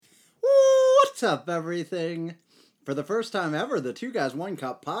What's up, everything? For the first time ever, the Two Guys One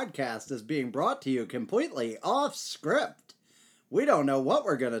Cup podcast is being brought to you completely off script. We don't know what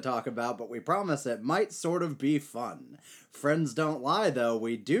we're going to talk about, but we promise it might sort of be fun. Friends don't lie, though.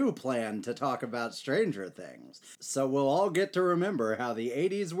 We do plan to talk about Stranger Things. So we'll all get to remember how the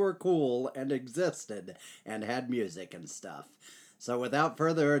 80s were cool and existed and had music and stuff. So without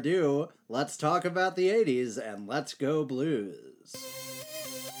further ado, let's talk about the 80s and let's go blues.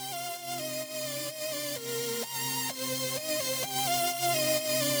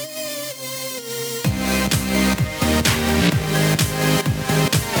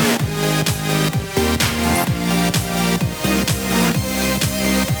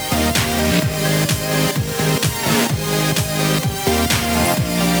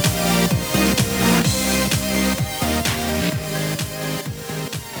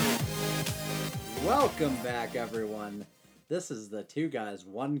 Welcome back, everyone. This is the Two Guys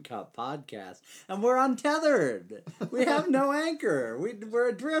One Cup podcast, and we're untethered. We have no anchor. We're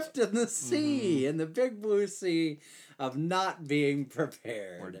adrift in the sea, in the big blue sea of not being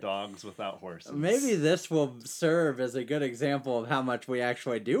prepared. We're dogs without horses. Maybe this will serve as a good example of how much we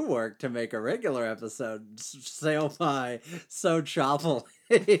actually do work to make a regular episode sail by so choppily.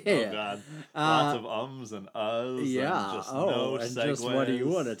 Oh God! Lots of ums and uhs. Yeah. And just and segues. just what do you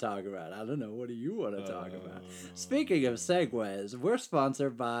want to talk about? I don't know. What do you want to talk about? Speaking of segues, we're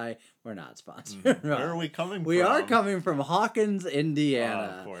sponsored by. We're not sponsored. Where are we coming from? We are coming from Hawkins,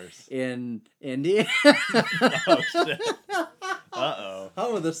 Indiana. Of course. In Indiana. Oh shit. Uh-oh.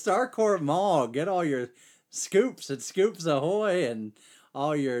 Oh, the Starcourt Mall. Get all your scoops at Scoops Ahoy and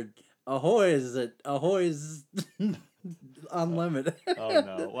all your Ahoys at Ahoy's Unlimited. Oh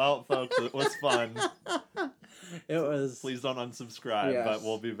no. Well, folks, it was fun. It was. Please don't unsubscribe, Yes. but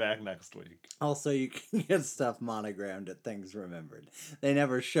we'll be back next week. Also, you can get stuff monogrammed at Things Remembered. They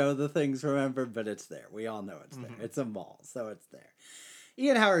never show the Things Remembered, but it's there. We all know it's there. It's a mall, so it's there.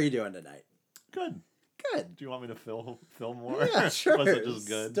 Ian, how are you doing tonight? Good. Good. Do you want me to fill more? Yeah, sure. Was it just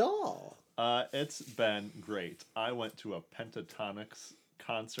good? Stall. It's been great. I went to a Pentatonix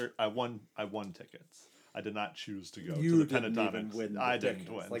concert. I won tickets. I did not choose to go to the Pentatonix. Win the I tickets.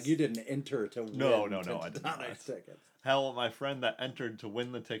 didn't win. Like, you didn't enter to win No, I did Pentatonix not. tickets. Hell, my friend that entered to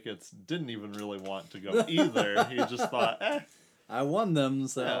win the tickets didn't even really want to go either. He just thought, I won them,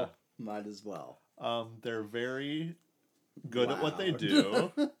 so Yeah. might as well. They're very good at what they Loud.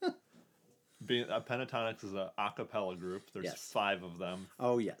 do. Pentatonix is a cappella group. There's Yes. 5 of them.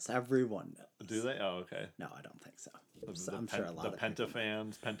 Oh, yes, everyone knows. Do they? Oh, okay. No, I don't think so. The I'm sure a lot the of people know.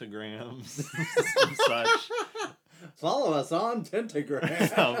 pentafans, pentagrams, and such. Follow us on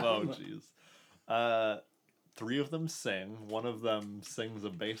Pentagram. Oh, jeez. 3 of them sing. One of them sings a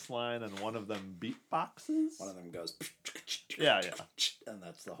bass line, and one of them beatboxes. One of them goes... Yeah. And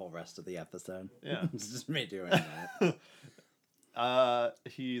that's the whole rest of the episode. Yeah. It's just me doing that.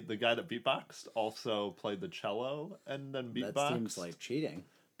 The guy that beatboxed also played the cello and then beatboxed. That seems like cheating.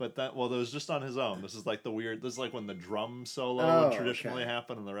 But that was just on his own. This is like this is like when the drum solo would traditionally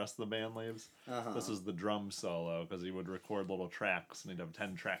happen and the rest of the band leaves. Uh-huh. This is the drum solo because he would record little tracks and he'd have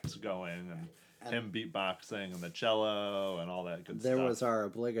 10 tracks going and him beatboxing and the cello and all that good stuff. There was our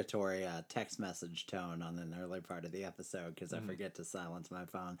obligatory text message tone on an early part of the episode because I forget to silence my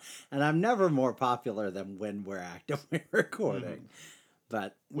phone. And I'm never more popular than when we're actively recording.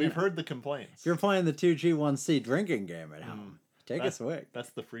 But We've heard the complaints. if you're playing the 2G1C drinking game at home, take a swig. That's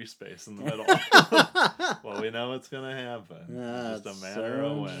the free space in the middle. Well, we know it's going to happen. It's just a matter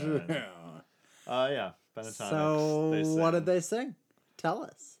of when. Yeah, Pentatonix. So, they sing. what did they sing? Tell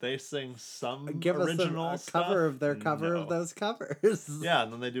us. They sing some Give original us a stuff. cover of their cover No. of those covers. Yeah,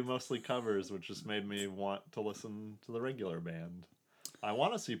 and then they do mostly covers, which just made me want to listen to the regular band. I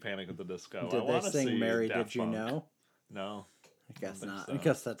want to see Panic at the Disco. Did I they want to sing see Mary Daft Did You Punk. Know? No. I guess think not. so. I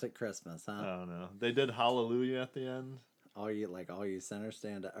guess that's at Christmas, huh? I don't know. They did Hallelujah at the end. All you center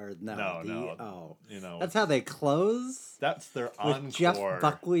stand or no, No. oh. You know. That's how they close? That's their With encore. Jeff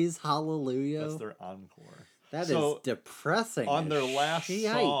Buckley's Hallelujah. That's their encore. That So, is depressing. On their as last shite.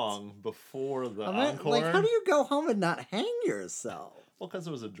 song before the I mean, encore. like, how do you go home and not hang yourself? Well, because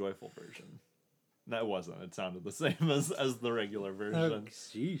it was a joyful version. No, it wasn't. It sounded the same as the regular version. Oh,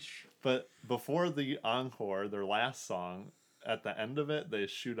 sheesh. But before the encore, their last song, at the end of it, they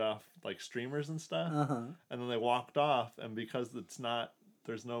shoot off like streamers and stuff, and then they walked off. And because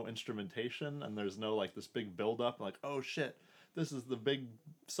there's no instrumentation and there's no like this big build up, like oh shit, this is the big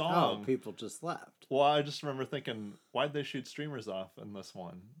song. Oh, people just left. Well, I just remember thinking, why'd they shoot streamers off in this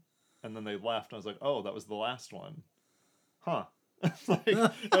one? And then they left, and I was like, oh, that was the last one, huh?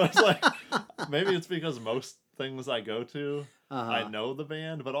 It was like maybe it's because most things I go to, I know the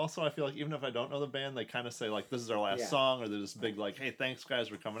band, but also I feel like even if I don't know the band, they kind of say like, this is our last song, or they're this big like, hey, thanks guys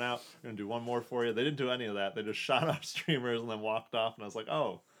for coming out, we're gonna do one more for you. They didn't do any of that. They just shot off streamers and then walked off, and I was like,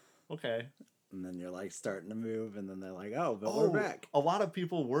 oh, okay. And then you're like starting to move, and then they're like, oh, but we're back. A lot of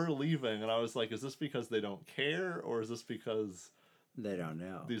people were leaving, and I was like, is this because they don't care, or is this because they don't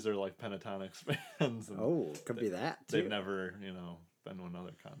know? These are like Pentatonix fans. And could be that too. They've never, been to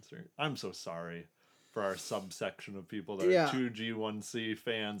another concert. I'm so sorry for our subsection of people that are 2G1C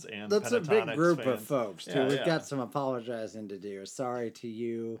fans and That's Pentatonix a big group fans. of folks, too. We've got some apologizing to do. Sorry to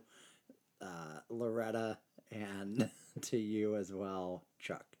you, Loretta, and to you as well,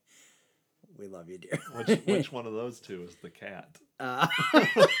 Chuck. We love you, dear. Which one of those two is the cat?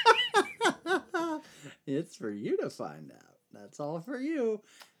 It's for you to find out. That's all for you.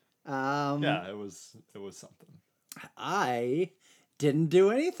 It was something. I didn't do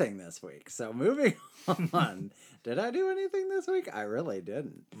anything this week. So moving on. Did I do anything this week? I really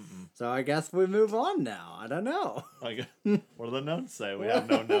didn't. Mm-mm. So I guess we move on now. I don't know. What do the notes say? We have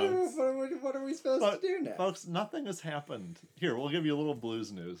no notes. What are we supposed to do now? Folks, nothing has happened. Here, we'll give you a little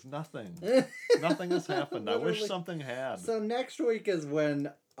blues news. Nothing. Nothing has happened. I wish something had. So next week is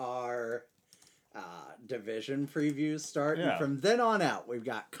when our division previews start. Yeah. And from then on out, we've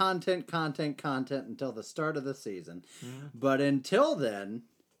got content until the start of the season. Mm-hmm. But until then,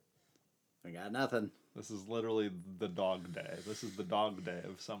 we got nothing. This is literally the dog day. This is the dog day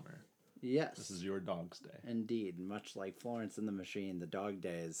of summer. Yes. This is your dog's day. Indeed. Much like Florence and the Machine, the dog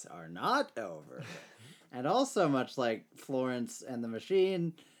days are not over. And also much like Florence and the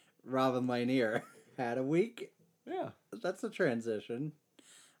Machine, Robin Lanier had a week. Yeah. That's a transition,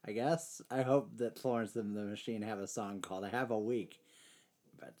 I guess. I hope that Florence and the Machine have a song called Have a Week.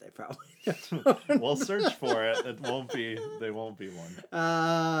 But they probably don't. We'll search for it. They won't be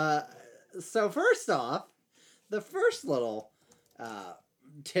one. So first off, the first little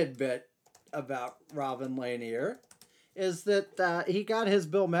tidbit about Robin Lanier is that he got his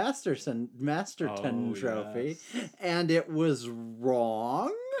Bill Masterton trophy, and it was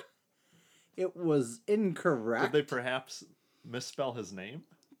wrong. It was incorrect. Did they perhaps misspell his name?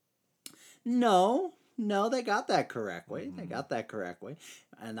 No, they got that correctly. Mm. They got that correctly.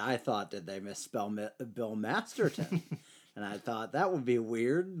 And I thought, did they misspell Bill Masterton? And I thought that would be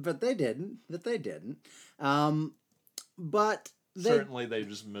weird, but they didn't. Certainly they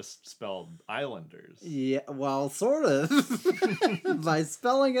just misspelled Islanders. Yeah, well, sort of. By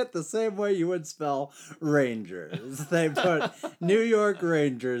spelling it the same way you would spell Rangers. They put New York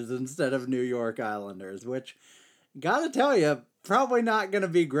Rangers instead of New York Islanders, which, gotta tell you, probably not going to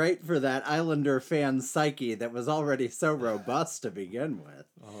be great for that Islander fan psyche that was already so robust to begin with.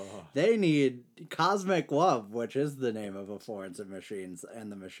 Oh. They need Cosmic Love, which is the name of a Florence and Machines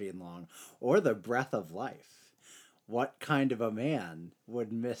and the Machine Long, or the Breath of Life. What kind of a man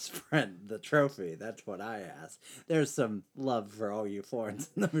would misprint the trophy? That's what I ask. There's some love for all you Florence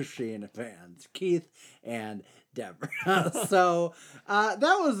and the Machine fans, Keith and Deborah. So that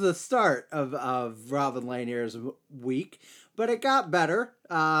was the start of Robin Lanier's week. But it got better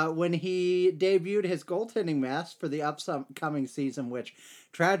when he debuted his goaltending mask for the upcoming season, which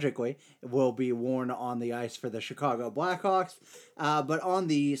tragically will be worn on the ice for the Chicago Blackhawks. But on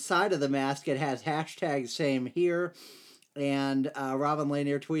the side of the mask, it has hashtag same here. And Robin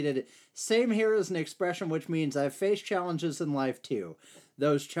Lanier tweeted, "Same here is an expression which means I've faced challenges in life too.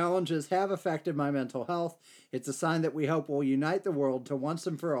 Those challenges have affected my mental health. It's a sign that we hope will unite the world to once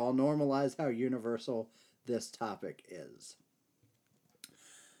and for all normalize how universal this topic is."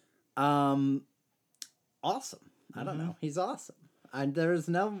 Awesome. I don't know. He's awesome. There's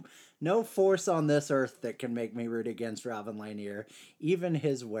no force on this earth that can make me root against Robin Lanier, even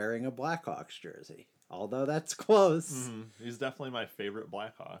his wearing a Blackhawks jersey. Although that's close. Mm-hmm. He's definitely my favorite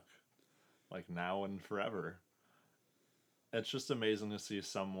Blackhawk. Like now and forever. It's just amazing to see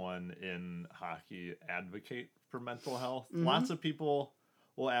someone in hockey advocate for mental health. Mm-hmm. Lots of people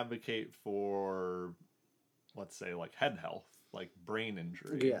will advocate for, let's say, like head health, like brain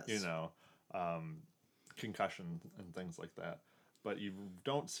injury, yes. Concussion and things like that. But you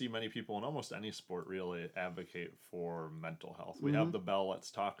don't see many people in almost any sport really advocate for mental health. We have the Bell Let's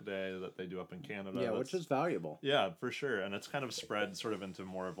Talk Day that they do up in Canada. Yeah, which is valuable. Yeah, for sure. And it's kind of spread sort of into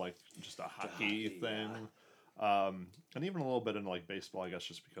more of like just a hockey thing. Yeah. And even a little bit into like baseball, I guess,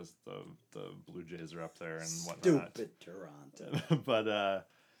 just because the Blue Jays are up there and whatnot. Stupid Toronto. But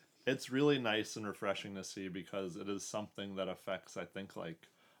it's really nice and refreshing to see because it is something that affects, I think, like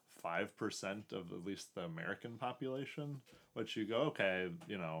 5% of at least the American population, which you go, okay,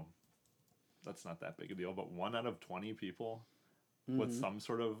 that's not that big a deal, but 1 out of 20 people with some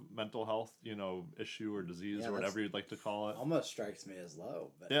sort of mental health, issue or disease or whatever you'd like to call it. Almost strikes me as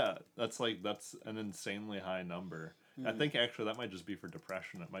low. But... Yeah, that's an insanely high number. I think actually that might just be for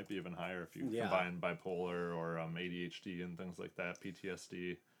depression. It might be even higher if you combine bipolar or ADHD and things like that,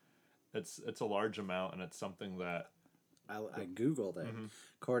 PTSD. It's a large amount, and it's something that I Googled it.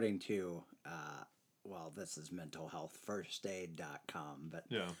 According to this is mentalhealthfirstaid.com,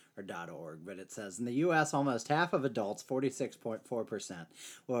 or .org, but it says in the U.S. almost half of adults, 46.4%,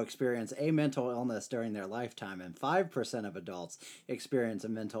 will experience a mental illness during their lifetime, and 5% of adults experience a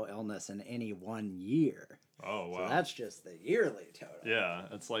mental illness in any 1 year. Oh, wow. So that's just the yearly total. Yeah,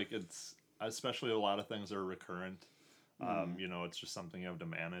 it's especially a lot of things are recurrent. It's just something you have to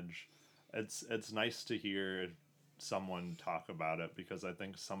manage. It's nice to hear someone talk about it, because I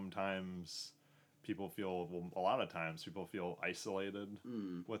think sometimes a lot of times people feel isolated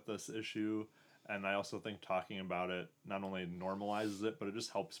with this issue. And I also think talking about it not only normalizes it, but it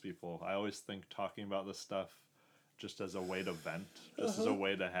just helps people. I always think talking about this stuff just as a way to vent, just as a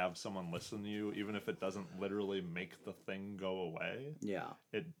way to have someone listen to you, even if it doesn't literally make the thing go away. Yeah.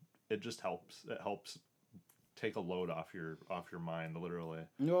 It just helps. It helps take a load off your mind, literally.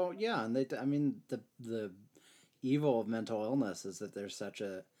 Well, yeah, and the evil of mental illness is that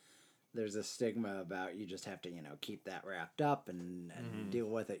there's a stigma about you just have to, keep that wrapped up and deal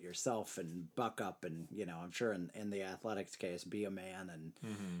with it yourself and buck up and, I'm sure in the athletics case, be a man and,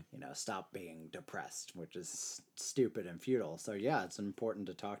 stop being depressed, which is stupid and futile. So, yeah, it's important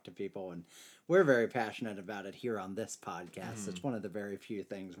to talk to people, and we're very passionate about it here on this podcast. It's one of the very few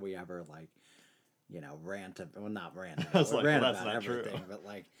things we ever, rant about everything, but,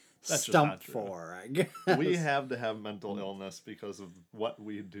 that's stumped for, I guess. We have to have mental illness because of what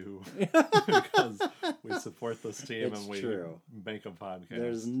we do. Because we support this team and we make a podcast.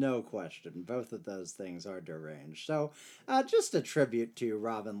 There's no question. Both of those things are deranged. So, just a tribute to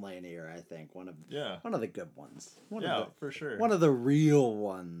Robin Lanier, I think. One of the good ones. For sure. One of the real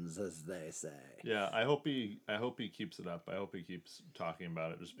ones, as they say. Yeah, I hope he keeps it up. I hope he keeps talking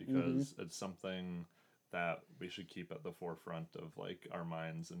about it, just because it's something that we should keep at the forefront of our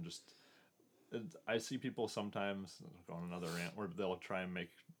minds. And just I see people sometimes go on another rant where they'll try and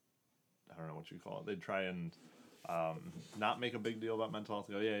make, I don't know what you call it, they try and not make a big deal about mental health.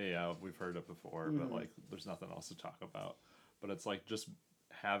 They go, yeah, we've heard it before, but there's nothing else to talk about. But it's just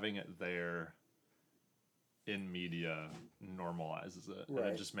having it there in media normalizes it, and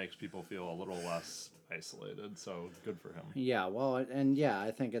it just makes people feel a little less isolated. So good for him. Yeah, well, and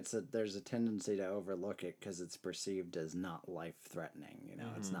I think there's a tendency to overlook it because it's perceived as not life threatening.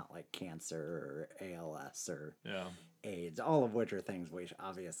 It's not like cancer or ALS or AIDS, all of which are things we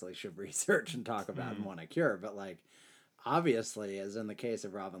obviously should research and talk about and want to cure. But obviously, as in the case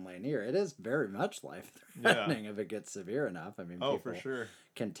of Robin Lanier, it is very much life-threatening if it gets severe enough. I mean, people for sure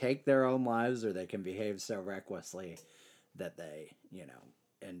can take their own lives, or they can behave so recklessly that they,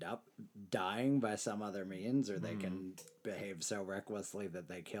 end up dying by some other means, or they can behave so recklessly that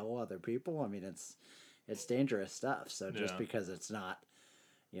they kill other people. I mean, it's dangerous stuff. So just because it's not,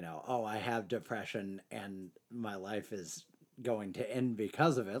 I have depression and my life is going to end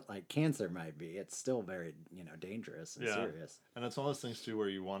because of it, like cancer might be, it's still very, dangerous and serious. And it's one of those things too where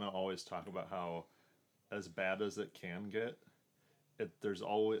you want to always talk about how, as bad as it can get, there's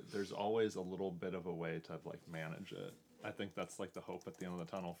always a little bit of a way to manage it. I think that's the hope at the end of the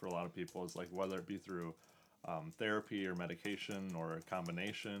tunnel for a lot of people, is whether it be through therapy or medication or a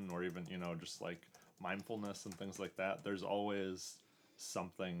combination, or even just mindfulness and things like that. There's always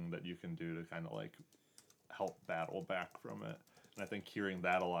something that you can do to kind of help battle back from it. And I think hearing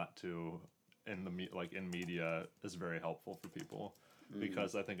that a lot too in media is very helpful for people,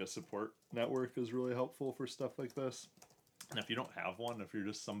 because I think a support network is really helpful for stuff like this. And if you don't have one, if you're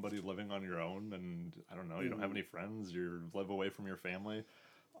just somebody living on your own and I don't know, you don't have any friends, you live away from your family,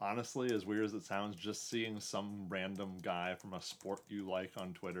 honestly, as weird as it sounds, just seeing some random guy from a sport you like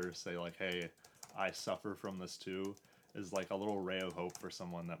on Twitter say hey, I suffer from this too, is a little ray of hope for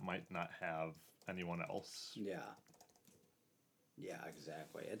someone that might not have anyone else. Yeah,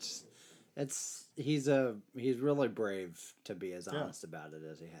 exactly. He's really brave to be as honest about it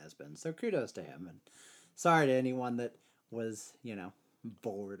as he has been. So kudos to him, and sorry to anyone that was,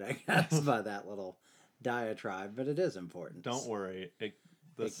 bored, I guess, by that little diatribe, but it is important. Don't worry.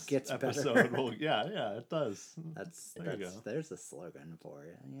 This gets episode better. It does. There you go. There's a slogan for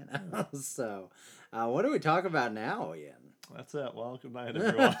you, So, what do we talk about now, Ian? That's it. Well, good night,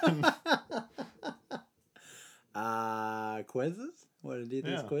 everyone. Quizzes? Want to do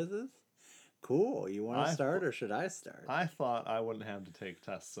these quizzes? Cool. You want to start, or should I start? I thought I wouldn't have to take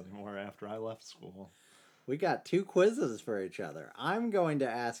tests anymore after I left school. We got 2 quizzes for each other. I'm going to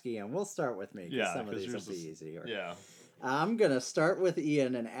ask Ian. We'll start with me because some of these will be easier. Yeah. I'm going to start with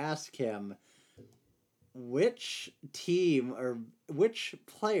Ian and ask him which team or which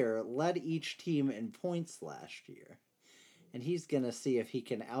player led each team in points last year. And he's going to see if he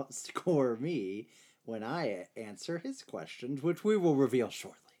can outscore me when I answer his questions, which we will reveal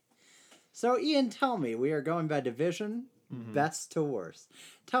shortly. So, Ian, tell me, we are going by division, best to worst.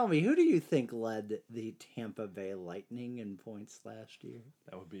 Tell me, who do you think led the Tampa Bay Lightning in points last year?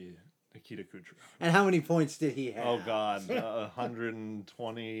 That would be Nikita Kucherov. And how many points did he have? Oh, God.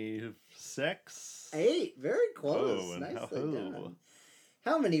 126? 8. Very close. Oh, Nicely done.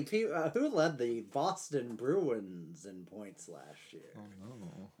 How many people? Who led the Boston Bruins in points last year? Oh,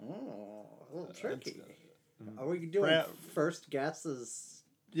 no. Oh, a little tricky. Are we doing first guesses?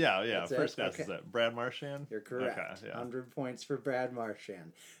 Yeah. That's First it? guess Okay. is that Brad Marchand? You're correct. Okay, yeah. 100 points for Brad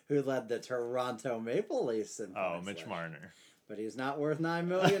Marchand, who led the Toronto Maple Leafs in points. Oh, Mitch Marner. But he's not worth $9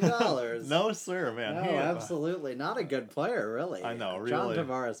 million. No, sir, man. No, absolutely. Not a good player, really. I know, really. John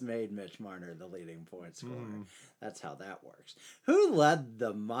Tavares made Mitch Marner the leading point scorer. That's how that works. Who led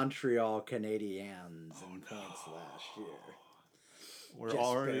the Montreal Canadiens in points last year? We're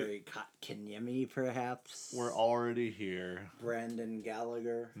already Kotkaniemi, perhaps? We're already here. Brendan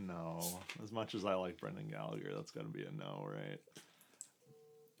Gallagher? No. As much as I like Brendan Gallagher, that's got to be a no, right?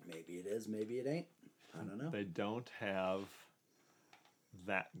 Maybe it is, maybe it ain't. I don't know. They don't have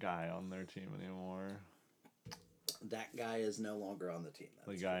that guy on their team anymore. That guy is no longer on the team.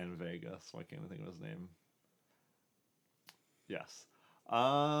 The guy in Vegas. Why can't I think of his name? Yes.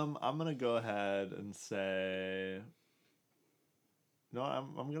 I'm gonna go ahead and say. No,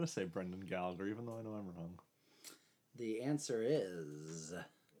 I'm gonna say Brendan Gallagher, even though I know I'm wrong. The answer is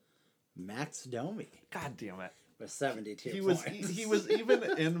Max Domi. God damn it. With 72 points. He was even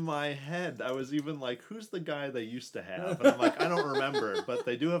in my head. I was even like, who's the guy they used to have? And I'm like, I don't remember, but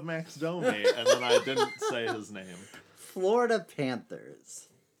they do have Max Domi, and then I didn't say his name. Florida Panthers.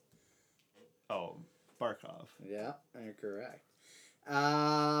 Oh, Barkov. Yeah, you're correct.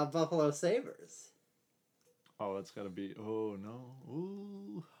 Buffalo Sabres. Oh, it's gotta be. Oh no!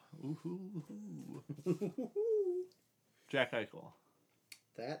 Ooh. Jack Eichel.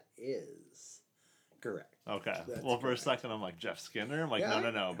 That is correct. Okay. That's well, for correct. a second, I'm like Jeff Skinner. I'm like,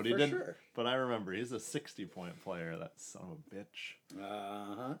 Yeah, no. But he for didn't. sure. But I remember he's a 60-point player. That son of a bitch.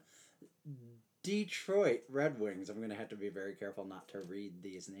 Detroit Red Wings. I'm gonna have to be very careful not to read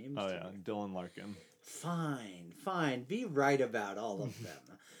these names. Oh yeah, Dylan Larkin. Fine. Be right about all of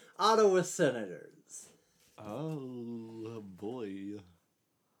them. Ottawa Senators. Oh boy.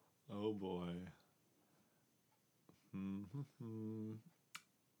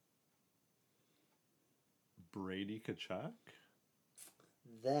 Brady Tkachuk?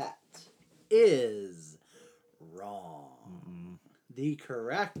 That is wrong. The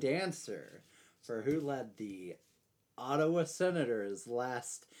correct answer for who led the Ottawa Senators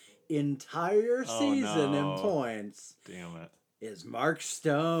last entire season in points. Damn it. Is Mark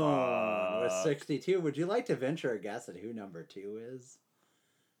Stone with 62. Would you like to venture a guess at who number 2 is?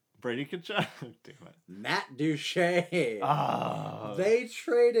 Brady Tkachuk? Damn it. Matt Duchene. Oh. They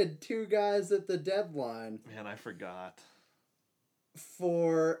traded 2 guys at the deadline. Man, I forgot.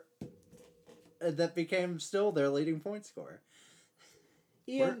 For that became still their leading point scorer.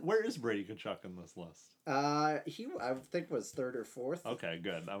 Ian, where is Brady Tkachuk in this list? He I think was 3rd or 4th. Okay,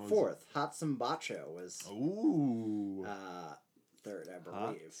 good. 4th. Hudson Bacho was. Ooh. 3rd, I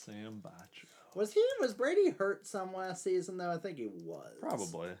believe. Sam Bacho. Was Brady hurt some last season though? I think he was.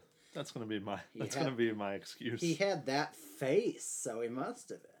 Probably. That's gonna be my excuse. He had that face, so he must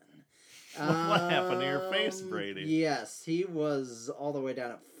have been. What happened to your face, Brady? Yes, he was all the way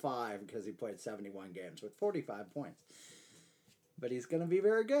down at 5 because he played 71 games with 45 points. But he's going to be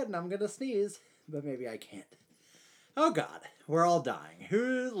very good, and I'm going to sneeze, but maybe I can't. Oh, God. We're all dying.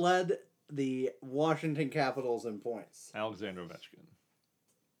 Who led the Washington Capitals in points? Alexander Ovechkin.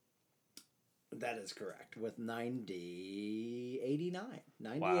 That is correct, with 89.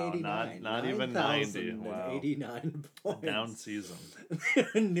 Wow, not even 90. Wow. 89 points. Down season.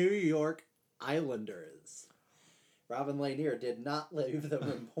 New York Islanders. Robin Lanier did not leave them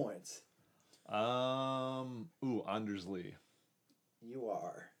in points. Anders Lee. You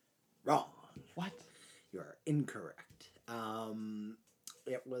are wrong. What? You are incorrect.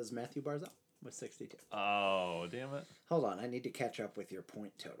 It was Matthew Barzal with 62. Oh, damn it. Hold on, I need to catch up with your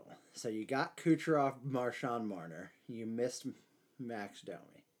point total. So you got Kucherov, Marchand, Marner. You missed Max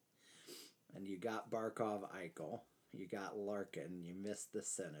Domi. And you got Barkov, Eichel. You got Larkin. You missed the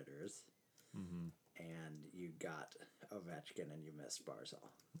Senators. And you got Ovechkin and you missed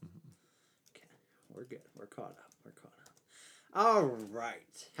Barzal. Okay. We're good. We're caught up. All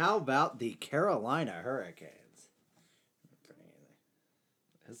right. How about the Carolina Hurricanes?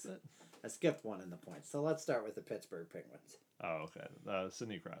 Is it? I skipped one in the points, so let's start with the Pittsburgh Penguins. Oh, okay.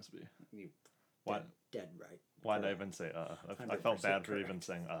 Sidney Crosby. You What? Dead right. Why did I even say I felt bad for even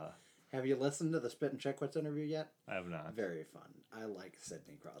saying Have you listened to the Spit and Chicklets interview yet? I have not. Very fun. I like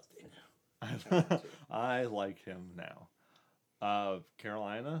Sidney Crosby now. I like him now.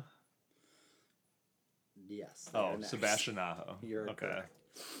 Carolina? Yes. Oh, Sebastian Aho. You're okay. correct.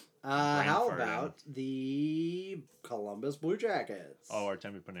 How about the Columbus Blue Jackets? Oh,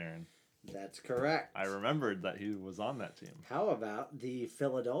 Artemi Panarin. That's correct. I remembered that he was on that team. How about the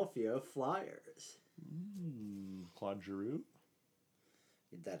Philadelphia Flyers? Claude Giroux?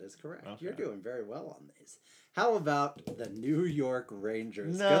 That is correct. Okay. You're doing very well on these. How about the New York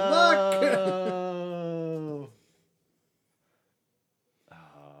Rangers? No! Good luck!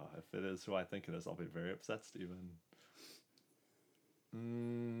 If it is who I think it is, I'll be very upset, Steven. I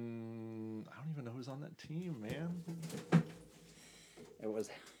don't even know who's on that team, man. It was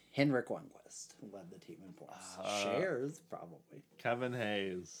Henrik Lundqvist who led the team in points. Shares, probably. Kevin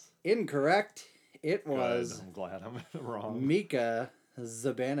Hayes. Incorrect. It was... Good. I'm glad I'm wrong. Mika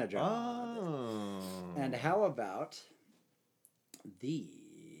Zibanejad. Oh. And how about the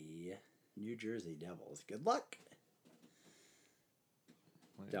New Jersey Devils? Good luck.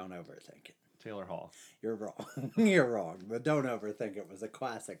 Don't overthink it. Taylor Hall. You're wrong. You're wrong. But don't overthink it. Was a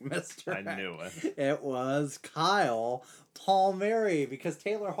classic misdirect. I knew it. It was Kyle Palmieri because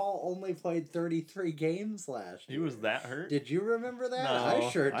Taylor Hall only played 33 games last year. He was that hurt? Did you remember that? No, I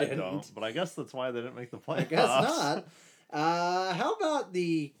sure didn't. I don't, but I guess that's why they didn't make the playoffs. I guess not. How about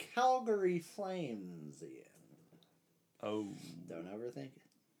the Calgary Flames, Ian? Oh. Don't overthink it.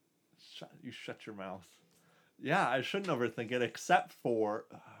 You shut your mouth. Yeah, I shouldn't overthink it, except for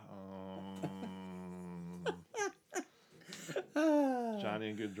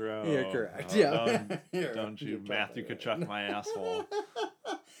Johnny Gaudreau. You're correct. Oh, Yeah. Don't you Matthew Tkachuk my asshole.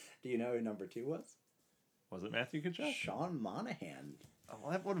 Do you know who number 2 was? Was it Matthew Tkachuk? Sean Monahan. Oh,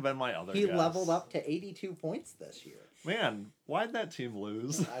 well, that would have been my other He guess. leveled up to 82 points this year. Man, why'd that team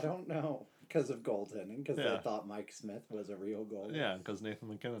lose? I don't know. Because of goaltending. Because Yeah. they thought Mike Smith was a real goalie. Yeah, because Nathan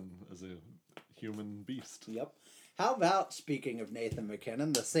McKinnon is a human beast. Yep. How about, speaking of Nathan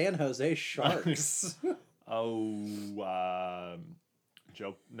McKinnon, the San Jose Sharks?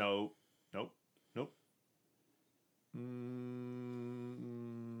 Joe. Nope.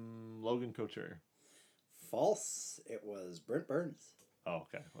 Logan Couture. False. It was Brent Burns. Oh,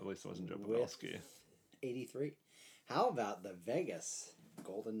 okay. Well, at least it wasn't Joe With Pavelski. 83. How about the Vegas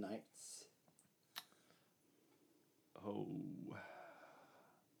Golden Knights? Oh.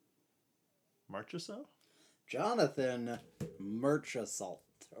 Marchessault? Jonathan Marchessault.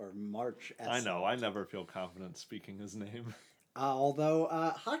 Or March. I know. I never feel confident speaking his name. Although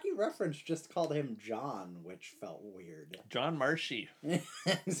Hockey Reference just called him John, which felt weird. John Marshy.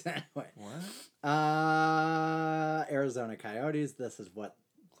 Exactly. What? Arizona Coyotes. This is what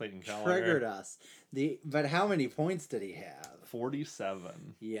Clayton Keller. triggered us. But how many points did he have?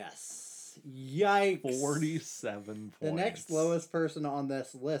 47. Yes. Yikes. 47 points. The next lowest person on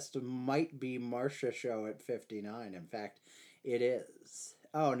this list might be Marcia Show at 59. In fact, it is.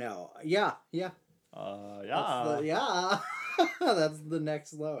 Oh, no. Yeah. Yeah. That's the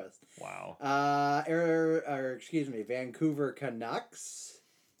next lowest. Wow. Vancouver Canucks.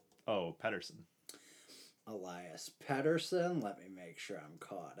 Oh, Pedersen. Elias Pettersson. Let me make sure I'm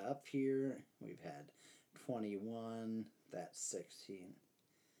caught up here. We've had 21. That's 16.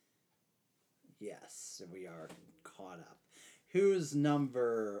 Yes, we are caught up. Who's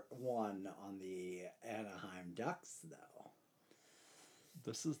number 1 on the Anaheim Ducks, though?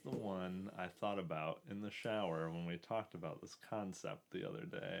 This is the one I thought about in the shower when we talked about this concept the other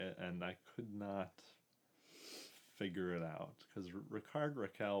day, and I could not figure it out because Ricard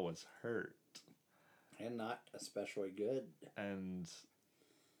Raquel was hurt. And not especially good. And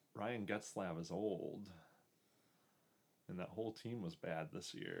Ryan Getzlav is old. And that whole team was bad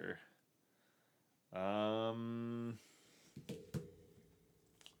this year. Man,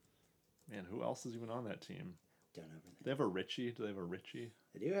 who else is even on that team? Don't overthink. They have a Richie. Do they have a Richie?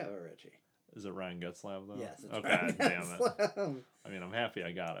 They do have a Richie. Is it Ryan Getzlav, though? Yes, it's okay, Ryan damn it. Getzlaf. I mean, I'm happy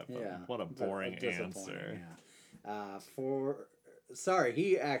I got it, but Yeah, what a boring disappointing, answer. Yeah. Sorry,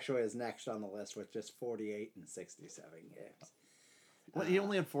 he actually is next on the list with just 48 and 67 games. What, he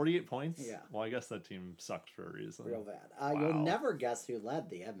only had 48 points? Yeah. Well, I guess that team sucked for a reason. Real bad. Wow. You'll never guess who led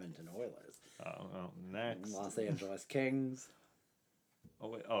the Edmonton Oilers. Well, next. Los Angeles Kings. Oh,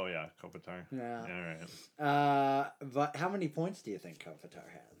 wait. Oh, yeah, Kopitar. Yeah. All right. But how many points do you think Kopitar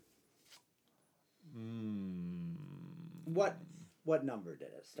had? What number did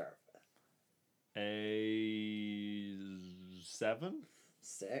it start with? A 7?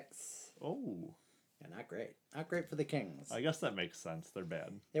 6. Oh. Yeah, not great. Not great for the Kings. I guess that makes sense. They're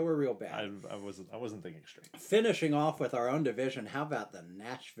bad. They were real bad. I wasn't thinking straight. Finishing off with our own division, how about the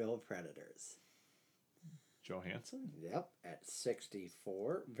Nashville Predators? Johansson? Yep, at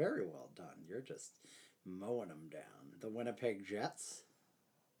 64. Very well done. You're just mowing them down. The Winnipeg Jets.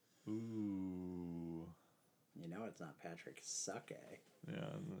 Ooh. You know it's not Patrick Sucke.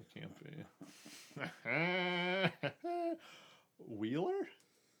 Yeah, it can't be. Wheeler?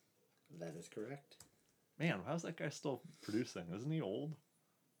 That is correct. Man, how's that guy still producing? Isn't he old?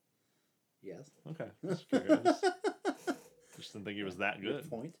 Yes. Okay, just curious. Just didn't think he was that good. Good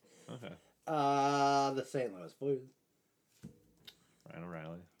point. Okay. The St. Louis Blues. Ryan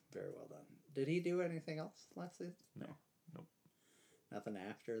O'Reilly. Very well done. Did he do anything else last season? No. Nope. Nothing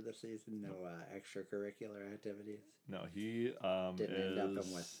after the season? No extracurricular activities? No, he Didn't end up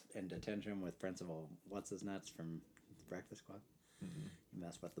in detention with Principal What's-His-Nuts from Breakfast Club? Mm-hmm. You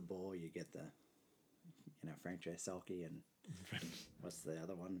mess with the bull, you get the, Frank J. Selke and what's the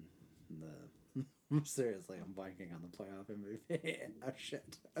other one? Seriously, I'm blanking on the playoff MVP. Oh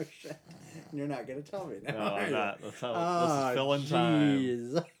shit. You're not going to tell me now. No, I'm not. This is filling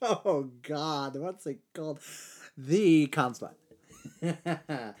time. Oh, God. What's it called? The Conspot. You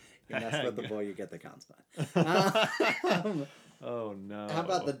mess with the bull, you get the Conspot. Oh, no. How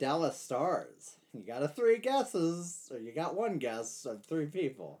about the Dallas Stars? You got 3 guesses, or you got 1 guess of 3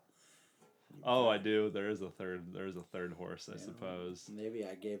 people. Oh, I do. There is a third horse, I suppose. Maybe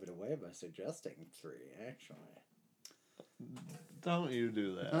I gave it away by suggesting 3, actually. Don't you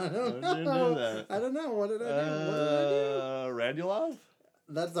do that. I don't know. You do that. I don't know. What did I do? Radulov?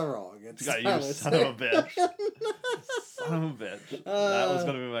 That's wrong. It's you son of a bitch. Son of a bitch. That was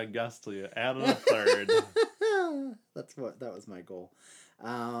going to be my guess to you. Added a third. That was my goal.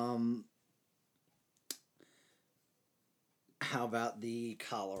 How about the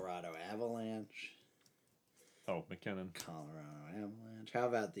Colorado Avalanche? Oh, McKinnon. Colorado Avalanche. How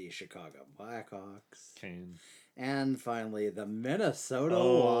about the Chicago Blackhawks? Kane. And finally, the Minnesota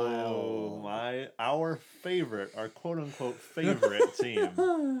Wild. Our quote unquote favorite team.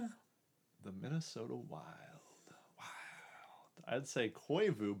 The Minnesota Wild. I'd say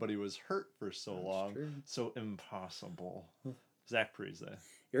Koivu, but he was hurt for so long. True. So impossible. Zach Parise.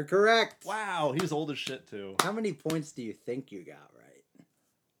 You're correct. Wow, he's old as shit too. How many points do you think you got right?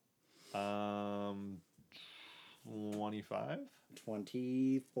 25?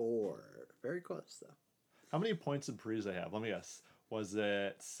 24. Very close though. How many points did Parise have? Let me guess. Was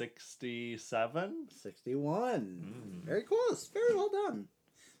it 67? 61. Very close. Very well done.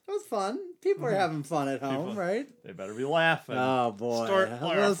 That was fun. People are having fun at home, right? They better be laughing. Oh, boy.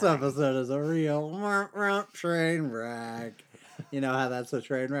 This episode is a real train wreck. You know how that's a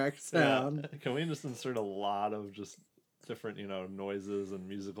train wreck sound? Yeah. Can we just insert a lot of just different, noises and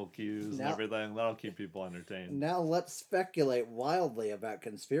musical cues and everything? That'll keep people entertained. Now let's speculate wildly about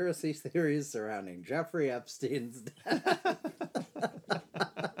conspiracy theories surrounding Jeffrey Epstein's death.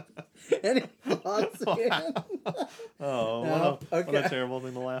 Any thoughts, Ian? What a terrible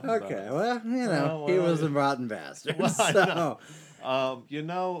thing to laugh about. Okay, well, he was a rotten bastard. Well, so.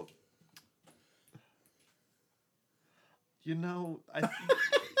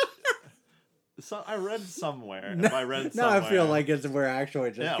 I read somewhere. Now I feel like we're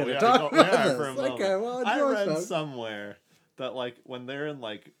actually just going to talk about this. Okay, well, I read somewhere that when they're in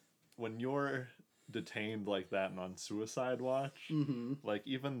when you're detained like that and on suicide watch,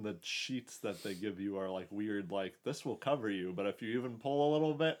 even the sheets that they give you are weird. This will cover you, but if you even pull a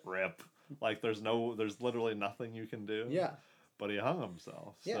little bit, rip. There's literally nothing you can do. Yeah. But he hung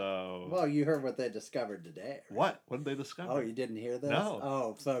himself. Yeah. So. Well, you heard what they discovered today. Right? What? What did they discover? Oh, you didn't hear this? No.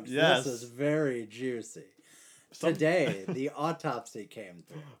 Oh, folks, yes. This is very juicy. Today, the autopsy came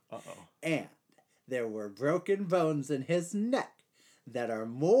through. Uh-oh. And there were broken bones in his neck that are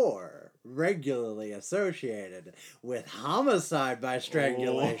more regularly associated with homicide by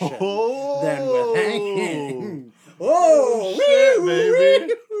strangulation than with hanging. Oh, shit,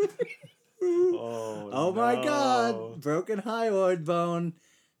 baby. Oh my God! Broken hyoid bone.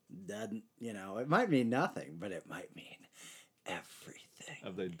 Doesn't it might mean nothing, but it might mean everything.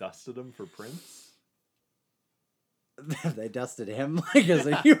 Have they dusted him for prints? Have they dusted him as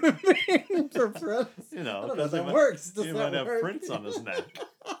a human being for prints? I don't know if that works. He might have prints on his neck.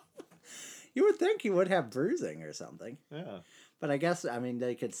 You would think he would have bruising or something. Yeah. But I guess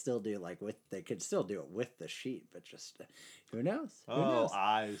they could still do they could still do it with the sheet, but just who knows? Who knows?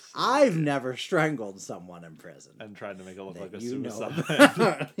 I see. I've never strangled someone in prison And tried to make it look like a you know suicide.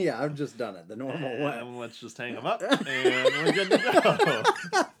 about. Yeah, I've just done it the normal way. And let's just hang them up, and we're good to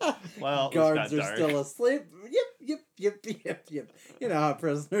go. Well, Guards it are got dark. still asleep. Yep. You know how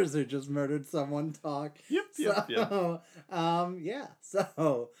prisoners who just murdered someone talk. Yep. Yeah.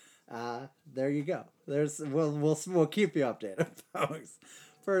 So, there you go. We'll keep you updated, folks.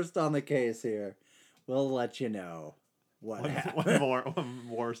 First on the case here, we'll let you know what happened. One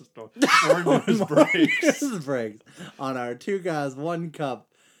more story. More news breaks. News breaks on our Two Guys One Cup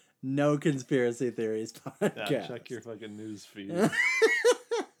No Conspiracy Theories podcast. Yeah, check your fucking news feed.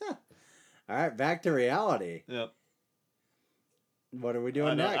 All right, back to reality. Yep. What are we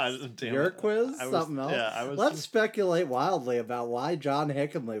doing next? Damn Your it. quiz? I was- Something else? yeah, Let's speculate wildly about why John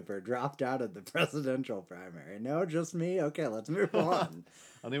Hickenlooper dropped out of the presidential primary. No, just me? Okay, let's move on.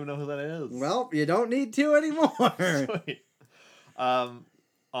 I don't even know who that is. Well, you don't need to anymore. Sweet. On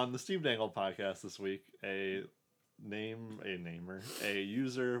the Steve Dangle podcast this week, a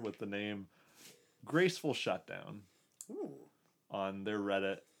user with the name Graceful Shutdown Ooh. on their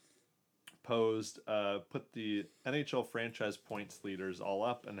Reddit put the NHL franchise points leaders all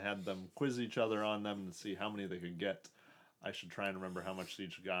up and had them quiz each other on them to see how many they could get. I should try and remember how much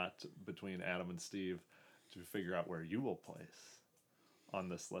each got between Adam and Steve to figure out where you will place on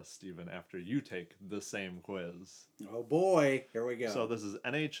this list, Steven, after you take the same quiz. Oh boy, here we go. So this is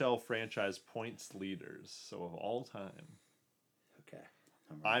NHL franchise points leaders, so of all time. Okay.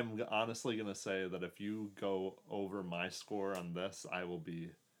 I'm honestly going to say that if you go over my score on this, I will be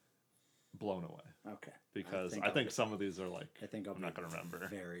blown away. Okay. Because I think some of these are like, I'm not going to remember.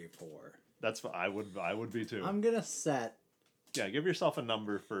 Very poor. That's what I would be too. I'm going to set give yourself a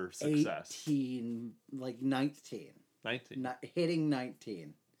number for success. 18, like 19. 19. Hitting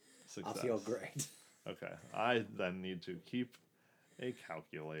 19. Success. I'll feel great. Okay. I then need to keep a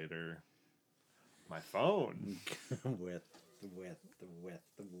calculator. My phone. with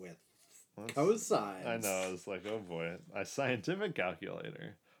cosines. I know. It's like, oh boy. A scientific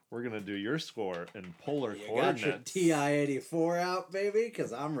calculator. We're going to do your score in polar coordinates. Got your TI-84 out, baby?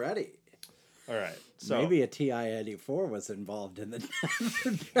 Because I'm ready. All right. So maybe a TI-84 was involved in the death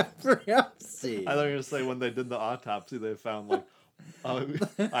of Jeffrey Epstein. I thought you were going to say when they did the autopsy, they found like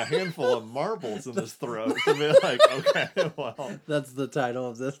a handful of marbles in his throat. To be like, okay, well. That's the title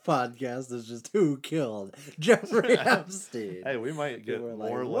of this podcast, is just Who Killed Jeffrey Epstein. Hey, we might get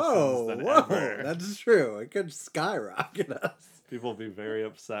more listens than ever. That's true. It could skyrocket us. People will be very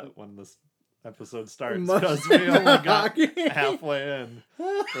upset when this episode starts because we only got halfway in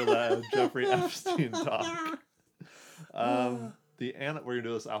for the Jeffrey Epstein talk. We're gonna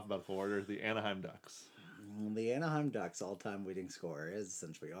do this alphabetical order. The Anaheim Ducks. The Anaheim Ducks' all-time leading scorer is,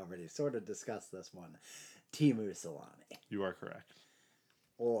 since we already sort of discussed this one, Teemu Selanne. You are correct.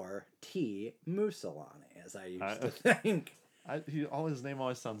 Or T. Musolani, as I used to think. His name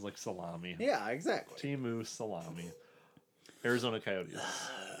always sounds like salami. Yeah, exactly. Teemu Salami. Arizona Coyotes.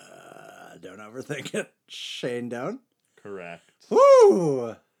 Don't overthink it. Shane Doan. Correct.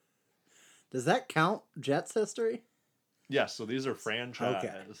 Woo! Does that count Jets history? Yes, so these are franchise.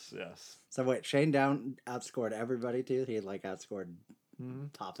 Okay. Yes. So wait, Shane Doan outscored everybody too? He outscored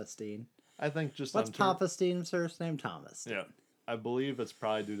Toffestein? I think just... What's Toffestein's first name? Thomas. Yeah. I believe it's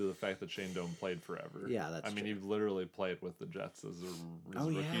probably due to the fact that Shane Doan played forever. Yeah, that's true. He literally played with the Jets as a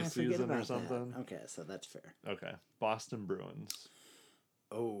rookie season or something. That. Okay, so that's fair. Okay. Boston Bruins.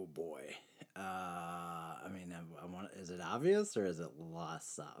 Oh boy. Is it obvious or is it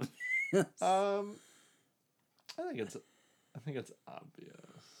less obvious? I think it's obvious.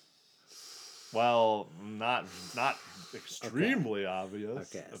 Well, not extremely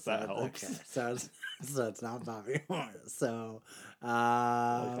obvious. Okay, if that helps. Okay, so it's not Bobby Moore. So,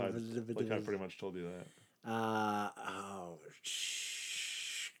 I pretty much told you that.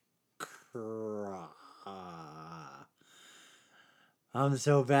 I'm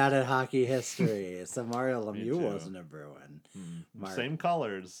so bad at hockey history. So Mario Lemieux wasn't a Bruin. Same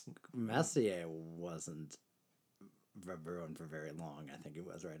colors. Messier wasn't a Bruin for very long. I think he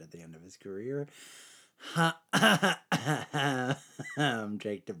was right at the end of his career.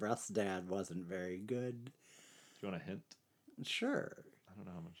 Jake DeBrusk's dad wasn't very good. Do you want a hint? Sure. I don't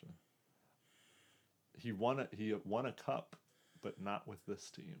know how much. He won a cup, but not with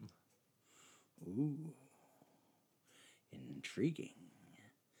this team. Ooh. Intriguing.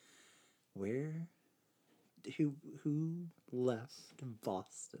 Who left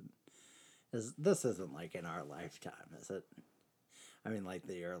Boston? This isn't like in our lifetime, is it? I mean, like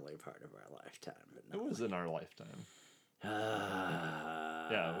the early part of our lifetime. But it was in our lifetime.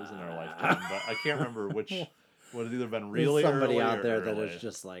 Yeah, it was in our lifetime, but I can't remember which would have either been really There's somebody early out or there that early. is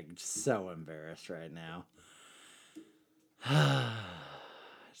just like so embarrassed right now.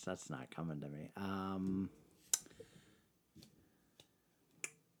 That's not coming to me.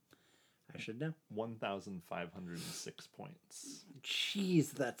 I should know. 1,506 points.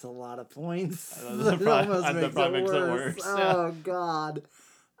 Jeez, that's a lot of points. That That probably- almost that makes probably it makes it worse. worse, Oh God. That's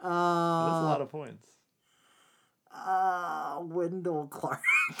a lot of points. Wendell Clark.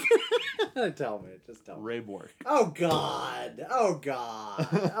 Tell me, just tell me. Ray Bork. Oh God. Oh God.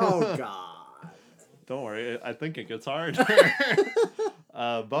 Oh God. Don't worry, I think it gets hard.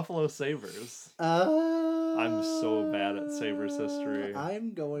 Buffalo Sabres. I'm so bad at Sabres history.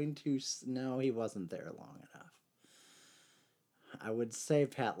 I'm going to... No, he wasn't there long enough. I would say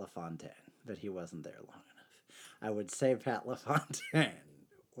Pat LaFontaine, but he wasn't there long enough. I would say Pat LaFontaine.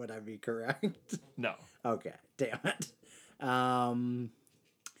 Would I be correct? No. Okay, damn it. I mean,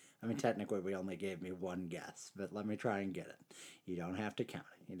 technically, we only gave me one guess, but let me try and get it. You don't have to count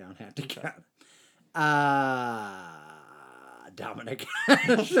it. You don't have to count it. Dominic.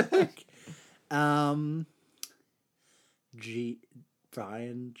 Brian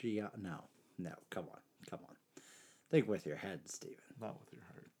G. No, come on. Think with your head, Steven. Not with your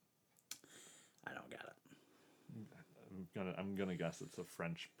heart. I don't got it. I'm gonna guess it's a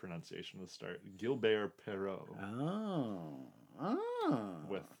French pronunciation to start. Gilbert Perrault.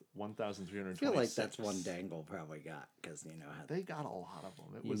 With 1,326. I feel like that's one Dangle probably got, because you know how they got a lot of them.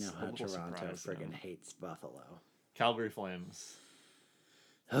 It you was know how a little Toronto surprising. friggin' hates Buffalo. Calgary Flames.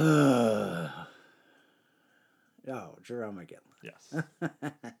 Oh, Jerome McGinley. Yes.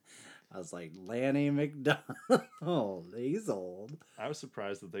 I was like, Lanny McDonald. He's old. I was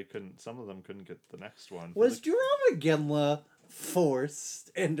surprised that they couldn't. Some of them couldn't get the next one. Was Jerome McGinley forced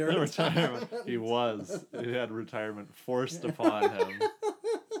into retirement? He was. He had retirement forced upon him.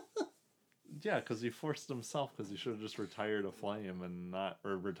 Yeah, because he forced himself, because he should have just retired a Flame and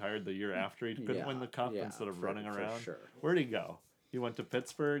or retired the year after he couldn't win the cup instead of running around. Sure. Where'd he go? He went to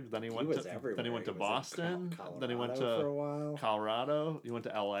Pittsburgh, then he went to Boston, then he went for a while. to Colorado. He went to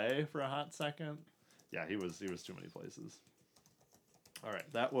LA for a hot second. Yeah, he was too many places. All right,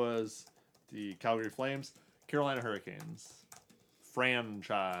 that was the Calgary Flames. Carolina Hurricanes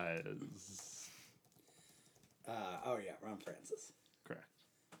franchise. Ron Francis. Correct.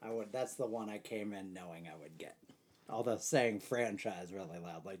 That's the one I came in knowing I would get. Although saying franchise really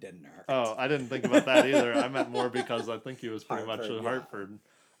loudly didn't hurt. Oh, I didn't think about that either. I meant more because I think he was pretty much at Hartford.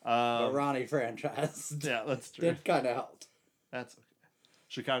 The Ronnie franchise. Yeah, that's true. It kind of helped. That's okay.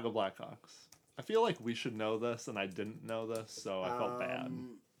 Chicago Blackhawks. I feel like we should know this, and I didn't know this, so I felt bad.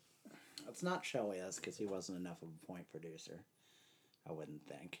 It's not Chelios, because he wasn't enough of a point producer. I wouldn't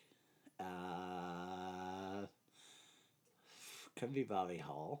think. Could be Bobby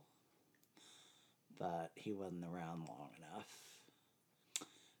Hull, but he wasn't around long enough.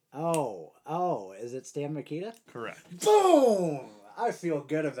 Oh, is it Stan Mikita? Correct. Boom! I feel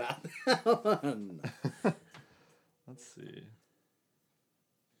good about that one. Let's see.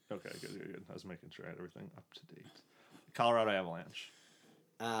 Okay, good. I was making sure I had everything up to date. Colorado Avalanche.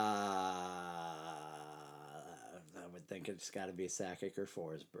 I would think it's got to be Sakic or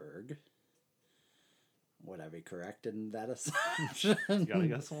Forsberg. Would I be correct in that assumption? You gotta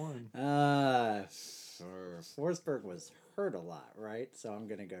guess one. Forsberg was hurt a lot, right? So I'm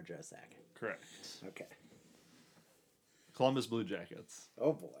gonna go Joe Sakic. Correct. Okay. Columbus Blue Jackets.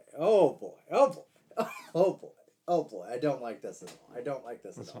 Oh boy. I don't like this at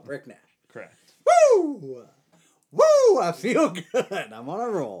all. Rick Nash. Correct. Woo! I feel good. I'm on a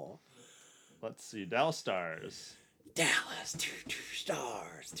roll. Let's see. Dallas Stars. Dallas, two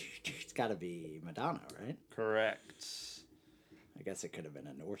stars. It's got to be Madonna, right? Correct. I guess it could have been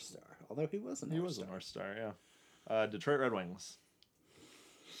a North Star, although he was a North Star. He was a North Star, yeah. Detroit Red Wings.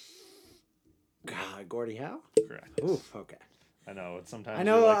 God, Gordie Howe? Correct. Oof, okay. I know. Sometimes I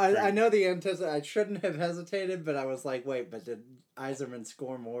know. I know the I shouldn't have hesitated, but I was like, wait, but did Yzerman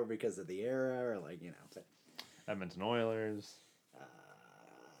score more because of the era, or like But... Edmonton Oilers.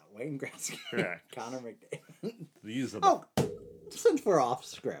 Wayne Gretzky. Correct. Connor McDavid. These are the... Since we're off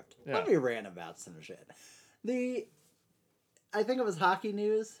script, Yeah. let me rant about some shit. I think it was Hockey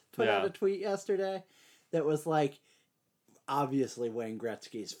News put out a tweet yesterday that was like, obviously Wayne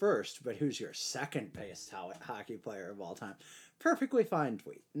Gretzky's first, but who's your second best hockey player of all time? Perfectly fine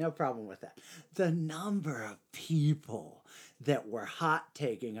tweet. No problem with that. The number of people that were hot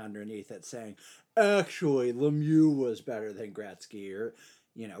taking underneath it saying, actually, Lemieux was better than Gretzky, or,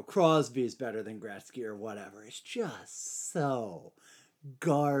 Crosby's better than Gretzky, or whatever. It's just so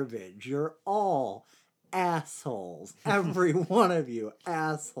garbage. You're all assholes. Every one of you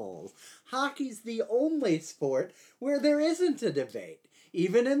assholes. Hockey's the only sport where there isn't a debate,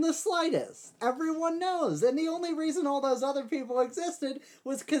 even in the slightest. Everyone knows. And the only reason all those other people existed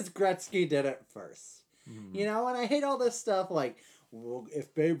was because Gretzky did it first. Mm. You know, and I hate all this stuff like, well,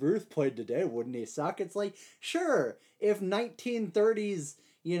 if Babe Ruth played today, wouldn't he suck? It's like, sure, if 1930s,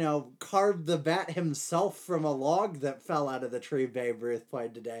 you know, carved the bat himself from a log that fell out of the tree Babe Ruth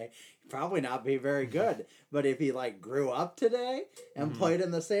played today, he'd probably not be very good. But if he, like, grew up today and played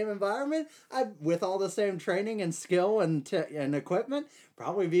in the same environment, with all the same training and skill and equipment,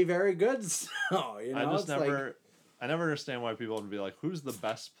 probably be very good. So, you know, I never understand why people would be like, who's the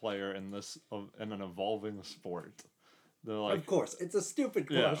best player in in an evolving sport? Like, of course, it's a stupid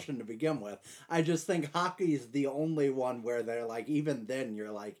question to begin with. I just think hockey is the only one where they're like, even then you're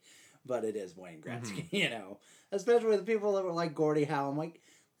like, but it is Wayne Gretzky, you know? Especially with the people that were like Gordie Howe. I'm like,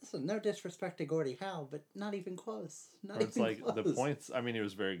 listen, no disrespect to Gordie Howe, but not even close. It's like close. The points, I mean, he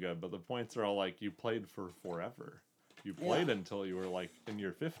was very good, but the points are all like, you played for forever. You played until you were like in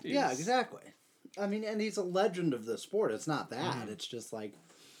your 50s. Yeah, exactly. I mean, and he's a legend of the sport. It's not that. It's just like,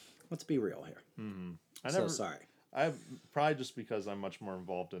 let's be real here. Sorry. I probably just because I'm much more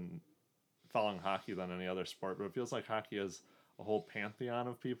involved in following hockey than any other sport, but it feels like hockey is a whole pantheon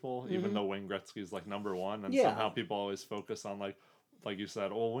of people, even though Wayne Gretzky's like number one, and somehow people always focus on like you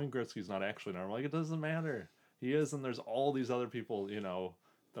said, oh, Wayne Gretzky's not actually number one. Like, it doesn't matter. He is, and there's all these other people, you know,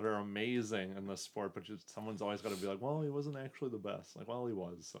 that are amazing in this sport, but someone's always got to be like, well, he wasn't actually the best. Like, well, he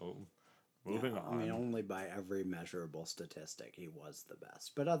was, so moving on. I mean, only by every measurable statistic, he was the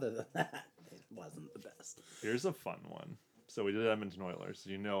best. But other than that, it wasn't the best. Here's a fun one. So we did Edmonton Oilers.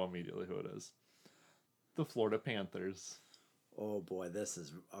 You know immediately who it is. The Florida Panthers. Oh, boy, this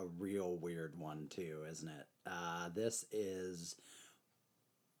is a real weird one, too, isn't it? This is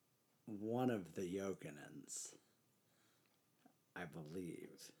one of the Jokinens, I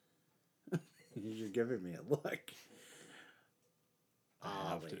believe. You're giving me a look. I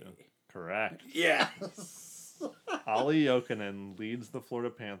have to. Correct. Yes. Ollie Jokinen leads the Florida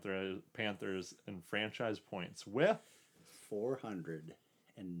Panthers in franchise points with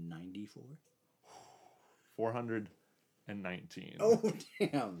 494. 419. Oh,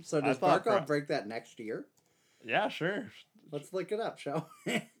 damn. So does Barkov break that next year? Yeah, sure. Let's look it up, shall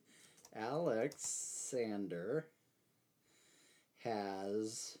we? Alexander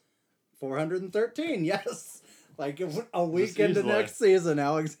has 413. Yes. Like a week into next season,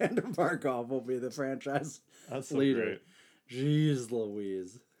 Alexander Barkov will be the franchise leader. Great. Jeez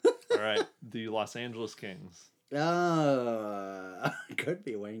Louise. All right. The Los Angeles Kings. Could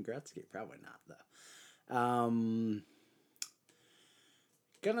be Wayne Gretzky. Probably not, though.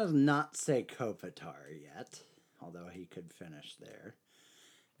 Gonna not say Kopitar yet, although he could finish there.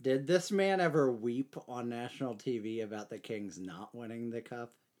 Did this man ever weep on national TV about the Kings not winning the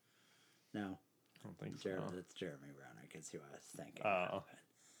cup? No. I don't think so. It's Jeremy Renner, because who I was thinking.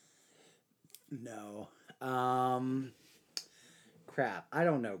 No. Crap. I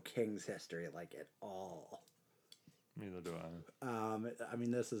don't know Kings history like at all. Neither do I. I mean,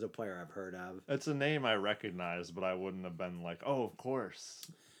 this is a player I've heard of. It's a name I recognize, but I wouldn't have been like, oh, of course.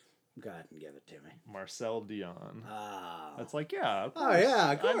 Go ahead and give it to me. Marcel Dion. Oh. It's like, yeah, of course. Oh,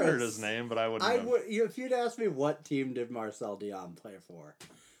 yeah, of course. I've heard his name, but I wouldn't if you'd asked me what team did Marcel Dion play for,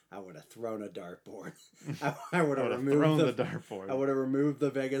 I would have thrown a dartboard. I would have removed the dartboard. I would have removed the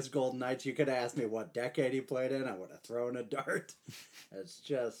Vegas Golden Knights. You could have asked me what decade he played in. I would have thrown a dart. It's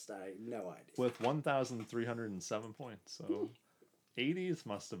just, no idea. With 1,307 points, so 80s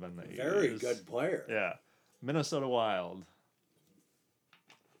must have been the 80s. Very good player. Yeah. Minnesota Wild.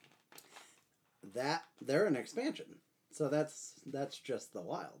 They're an expansion. So that's just the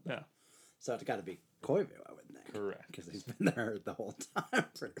Wild. Yeah. So it's got to be Koivu, I would think. Correct. Because he's been there the whole time,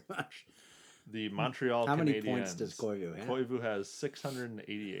 pretty much. The Montreal Canadiens. How many points does Koivu have? Koivu has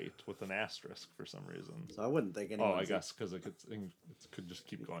 688 with an asterisk for some reason. So I wouldn't think anyone's... Oh, I guess because it could just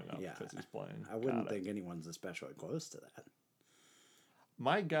keep going up because he's playing. I wouldn't think anyone's especially close to that.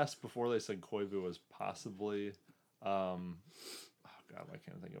 My guess before they said Koivu was possibly... oh, God, I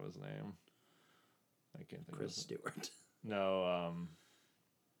can't think of his name. I can't think Chris of Stewart. No,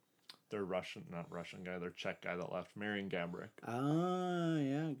 their not Russian guy, their Czech guy that left, Marian Gaborik. Oh,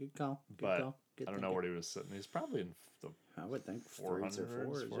 yeah, good call. Good I don't know where he was sitting. He's probably in the I would think 400s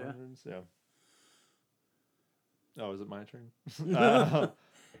or 400s, yeah. Oh, is it my turn?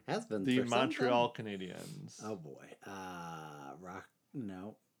 Has been the Montreal Canadiens. Oh boy,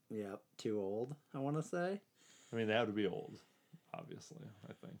 yep, too old. I want to say. I mean, they have to be old, obviously.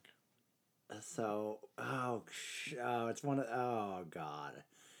 I think. So, it's one of. Oh God,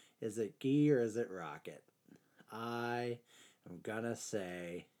 Is it Guy or is it Rocket? I am gonna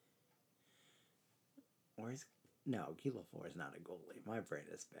say. No, Guy Lafleur is not a goalie. My brain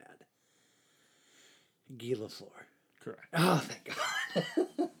is bad. Guy Lafleur. Correct. Oh, thank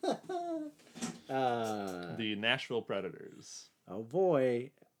God. The Nashville Predators. Oh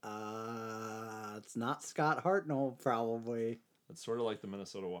boy. It's not Scott Hartnell, probably. It's sort of like the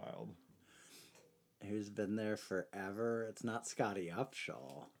Minnesota Wild. Who's been there forever? It's not Scotty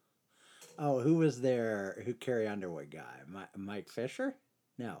Upshaw. Oh, who was there? Who Carrie Underwood guy? Mike Fisher?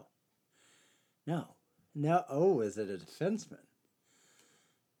 No. Oh, is it a defenseman?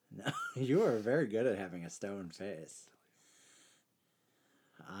 No, you are very good at having a stone face.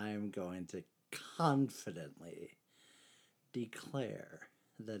 I'm going to confidently declare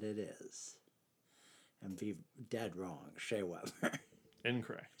that it is, and be dead wrong, Shea Weber.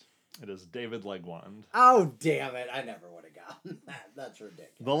 Incorrect. It is David Legwand. Oh, damn it. I never would have gotten that. That's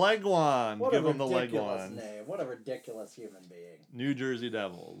ridiculous. The Legwand. What Give a him the ridiculous Legwand. name. What a ridiculous human being. New Jersey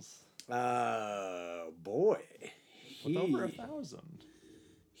Devils. Oh, boy. With over 1,000.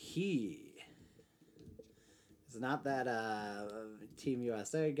 He is not that Team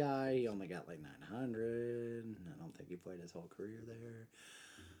USA guy. He only got like 900. I don't think he played his whole career there.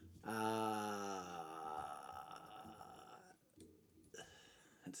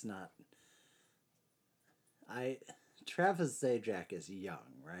 It's not. Travis Zajac is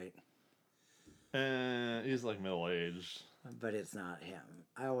young, right? He's like middle-aged. But it's not him.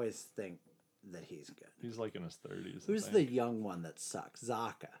 I always think that he's good. He's like in his 30s. Who's the young one that sucks?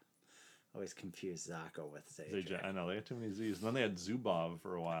 Zaka. I always confuse Zaka with Zajac. I know, they had too many Z's. And then they had Zubov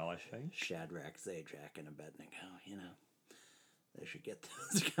for a while, I think. Shadrach, Zajac, and Abednego, you know. They should get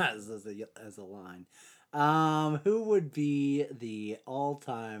those guys as a line. Who would be the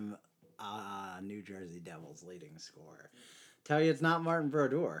all-time New Jersey Devils leading scorer? Tell you it's not Martin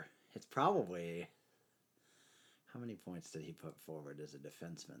Brodeur. It's probably... How many points did he put forward as a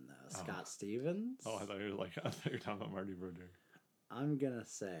defenseman, though? Scott Stevens? Oh, I thought you were talking about Marty Brodeur. I'm going to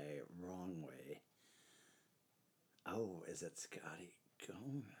say wrong way. Oh, is it Scotty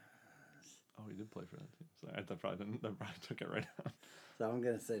Gomez? Oh, he did play for that team. Sorry, that probably took it right out. So I'm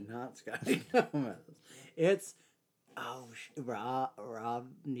going to say not Scotty Gomez. It's, Rob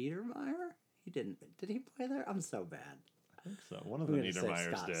Niedermeyer? He didn't. Did he play there? I'm so bad. I think so. One of the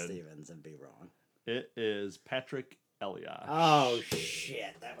Niedermeyers Scott did. Stevens and be wrong. It is Patrick Elias. Oh,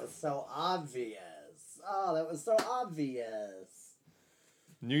 shit. That was so obvious.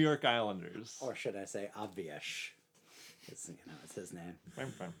 New York Islanders. Or should I say obvious? It's his name.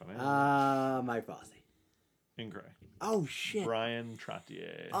 Mike Bossy. Incorrect. Oh, shit. Brian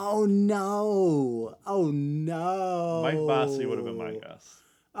Trottier. Oh, no. Mike Bossy would have been my guess.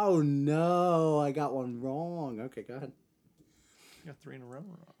 Oh, no. I got one wrong. Okay, go ahead. You got 3 in a row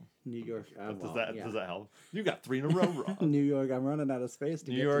wrong. New York. Does that help? You got 3 in a row wrong. New York. I'm running out of space to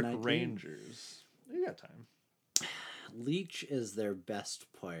New get York to 19. Rangers. You got time. Leach is their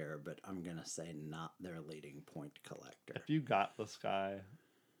best player, but I'm going to say not their leading point collector. If you got this guy,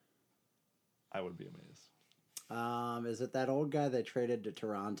 I would be amazed. Is it that old guy they traded to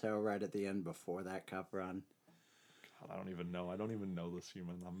Toronto right at the end before that cup run? God, I don't even know. I don't even know this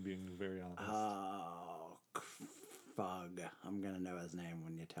human. I'm being very honest. Oh, fug. I'm going to know his name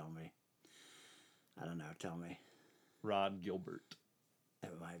when you tell me. I don't know. Tell me. Rod Gilbert.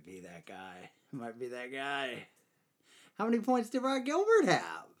 It might be that guy. How many points did Rod Gilbert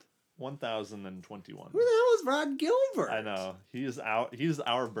have? 1,021. Who the hell is Rod Gilbert? I know. He's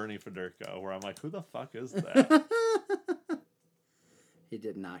our Bernie Federko, where I'm like, who the fuck is that? He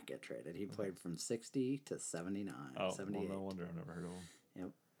did not get traded. He played from 60 to 79. Oh, 78. well, no wonder I've never heard of him.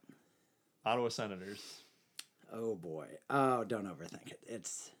 Yep. Ottawa Senators. Oh, boy. Oh, don't overthink it.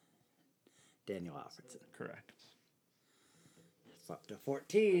 It's Daniel Alfredson. Correct. Up to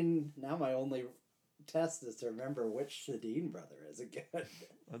 14. Now my only test is to remember which Sedin brother is again.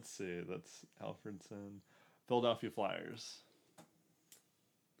 Let's see. That's Alfredson. Philadelphia Flyers.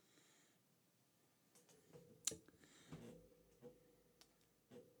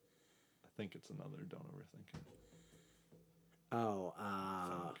 I think it's another. Don't overthink it. Oh,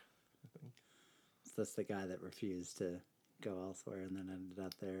 I think. is this the guy that refused to go elsewhere and then ended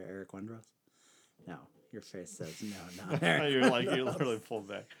up there, Eric Wendros? No, your face says no, not Eric. You literally pulled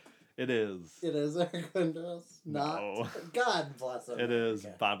back. It is. It is Eric Wendros. Not. No. God bless him. It is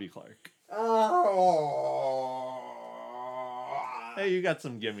Bobby Clark. Oh. Hey, you got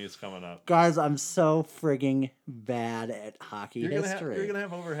some gimmies coming up. Guys, I'm so frigging bad at hockey history. You're gonna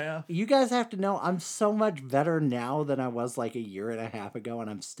have over half. You guys have to know I'm so much better now than I was like a year and a half ago, and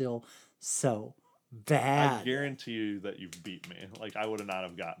I'm still so bad. I guarantee you that you beat me. Like, I would not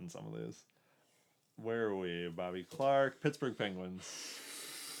have gotten some of these. Where are we? Bobby Clark, Pittsburgh Penguins.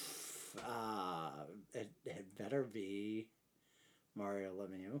 It better be Mario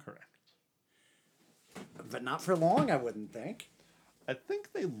Lemieux. Correct. But not for long, I wouldn't think. I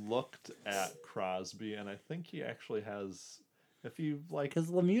think they looked at Crosby, and I think he actually has, if you like...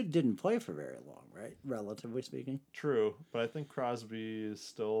 Because Lemieux didn't play for very long, right? Relatively speaking. True, but I think Crosby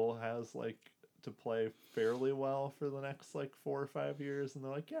still has, like, to play fairly well for the next, like, 4 or 5 years, and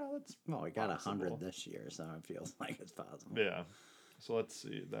they're like, yeah, that's Well, he got possible. 100 this year, so it feels like it's possible. Yeah. So let's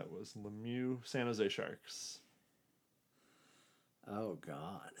see. That was Lemieux, San Jose Sharks. Oh,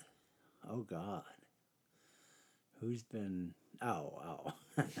 God. Oh, God. Who's been... Oh.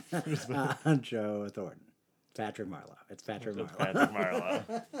 Joe Thornton. Patrick Marleau. It's Patrick Marleau. Patrick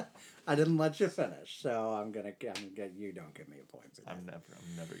Marleau. I didn't let you finish, so I'm gonna you don't give me a point. I'm never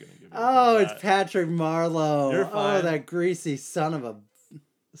gonna give you. Oh, it's Patrick Marleau. You're fine. Oh, that greasy son of a.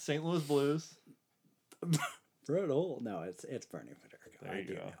 St. Louis Blues. Brutal. No, it's Bernie Federico. There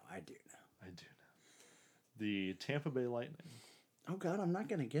you go. I do know. The Tampa Bay Lightning. Oh God, I'm not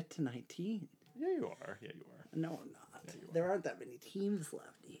gonna get to 19. Yeah, you are. No, I'm not. Yeah, you are. There aren't that many teams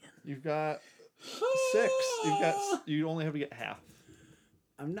left, Ian. You've got 6. You only have to get half.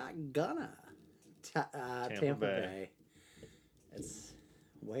 I'm not gonna. Tampa Bay.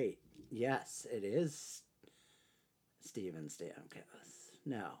 Yes, it is Steven Stamkos.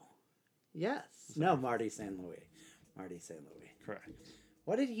 No. Yes. No, Marty St. Louis. Correct.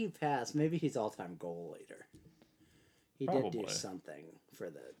 What did he pass? Maybe he's all-time goal leader. He did do something for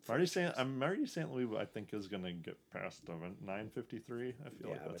the... Marty St. Louis, I think, is going to get past 953. I feel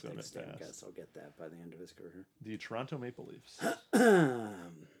like that's going to get past. Stamkos will get that by the end of his career. The Toronto Maple Leafs. As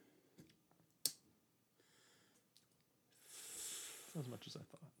much as I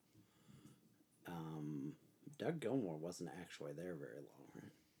thought. Doug Gilmour wasn't actually there very long,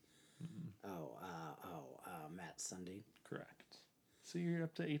 right? Mm-hmm. Matt Sundin. Correct. So you're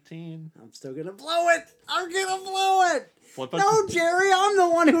up to 18. I'm still gonna blow it. No, Jerry, I'm the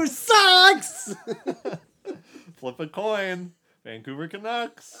one who sucks. Flip a coin. Vancouver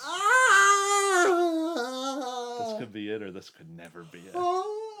Canucks. This could be it, or this could never be it.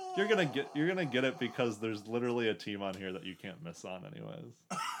 You're gonna get it because there's literally a team on here that you can't miss on, anyways.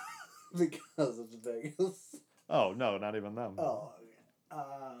 Because it's Vegas. Oh no, not even them. Oh.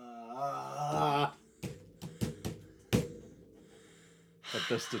 But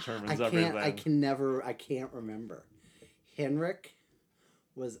this determines everything. I can't remember. Henrik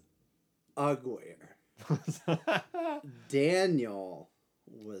was uglier. Daniel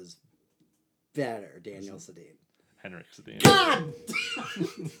was better. Daniel Sedin. Henrik Sedin. God!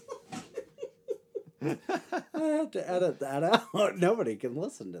 I have to edit that out. Nobody can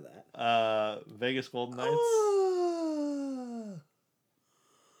listen to that. Vegas Golden Knights.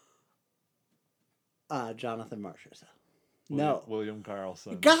 Jonathan Marchessault. No. William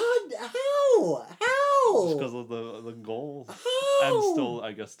Karlsson. God, how? Just because of the goals. How? And still,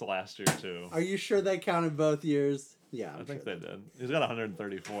 I guess, the last year, too. Are you sure they counted both years? Yeah, I think they did. He's got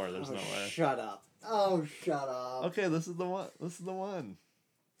 134. There's no way. Shut up. Oh, shut up. Okay, this is the one.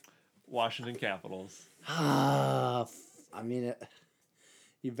 Washington Capitals. I mean,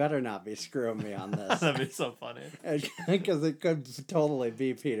 you better not be screwing me on this. That'd be so funny. Because it could totally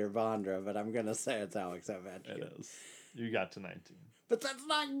be Peter Bondra, but I'm going to say it's Alex Ovechkin. It is. You got to 19. But that's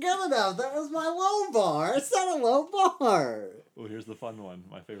not good enough. That was my low bar. It's not a low bar. Oh, here's the fun one.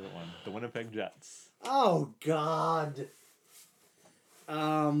 My favorite one. The Winnipeg Jets. Oh, God.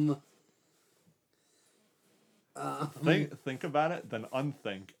 Think about it, then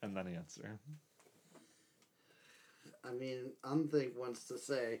unthink, and then answer. I mean, unthink wants to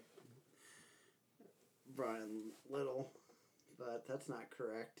say Brian Little, but that's not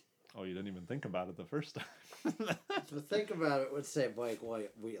correct. Oh, you didn't even think about it the first time. To think about it would say Blake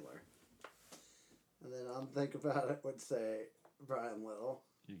Wheeler. And then unthink about it would say Brian Little.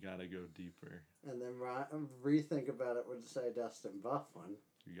 You gotta go deeper. And then rethink about it would say Dustin Bufflin.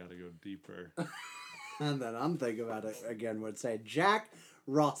 You gotta go deeper. And then unthink about it again would say Jack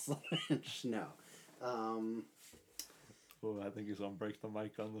Roslovich. No. Oh, I think he's gonna break the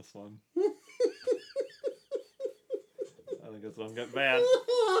mic on this one. I think it's gonna get bad.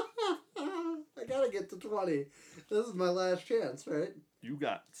 I gotta get to 20. This is my last chance, right? You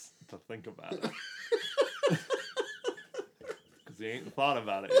got to think about it. Because you ain't thought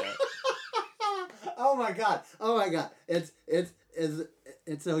about it yet. Oh my god. It's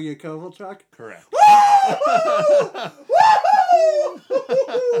Ilya Kovalchuk? Correct. Woo!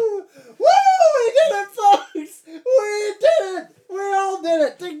 We did it, folks! We did it! We all did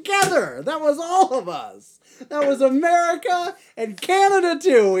it together! together. That was all of us. That was America and Canada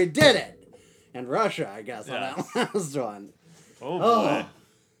too. We did it. And Russia, I guess, on that last one. Oh, boy.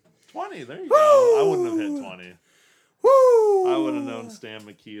 20, there you go. I wouldn't have hit 20. Woo! I would have known Stan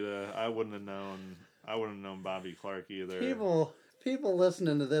Mikita. I wouldn't have known Bobby Clark either. People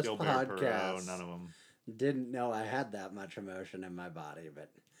listening to this Gilbert podcast Perreault, none of them didn't know I had that much emotion in my body, but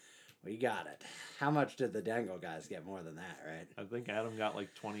we got it. How much did the Dangle guys get? More than that, right? I think Adam got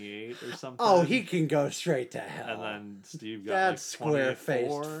like 28 or something. Oh, he can go straight to hell. And then Steve got that like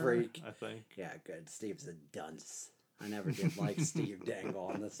square-faced freak. I think. Yeah, good. Steve's a dunce. I never did like Steve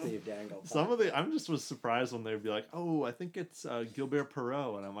Dangle on the Steve Dangle podcast. I just was surprised when they'd be like, "Oh, I think it's Gilbert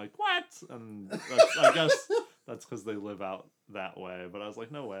Perreault," and I'm like, "What?" And I guess that's because they live out that way. But I was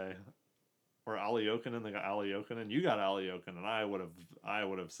like, "No way." Or Ali Okinen, they got Ali Okinen. You got Ali Okinen. I would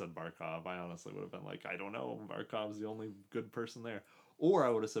have said Barkov. I honestly would have been like, I don't know. Barkov's the only good person there. Or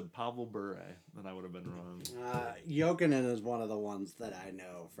I would have said Pavel Bure, and I would have been wrong. Jokinen is one of the ones that I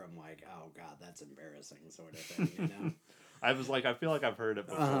know from like, oh god, that's embarrassing sort of thing, you know? I feel like I've heard it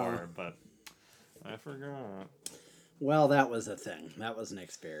before, but I forgot. Well, that was a thing. That was an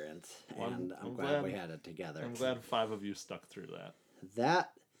experience, Well, and I'm glad we had it together. I'm glad 5 of you stuck through that.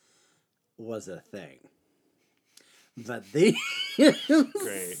 That was a thing. But these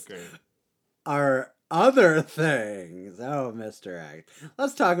great. are other things. Oh, Mr. Act.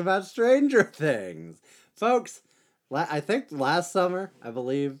 Let's talk about Stranger Things. Folks, I think last summer, I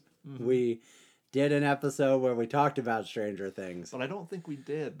believe, we did an episode where we talked about Stranger Things. But I don't think we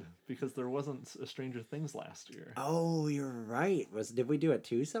did, because there wasn't a Stranger Things last year. Oh, you're right. Did we do it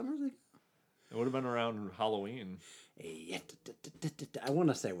 2 summers ago? It would have been around Halloween. I want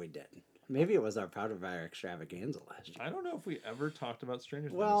to say we did. Maybe it was our Powder Fire Extravaganza last year. I don't know if we ever talked about Stranger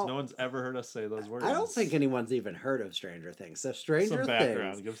Things. Well, no one's ever heard us say those words. I don't think anyone's even heard of Stranger Things. So Stranger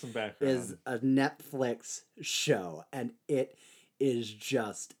Things give some background. Is a Netflix show, and it is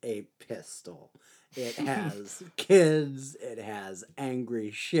just a pistol. It has kids. It has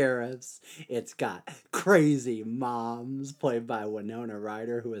angry sheriffs. It's got crazy moms played by Winona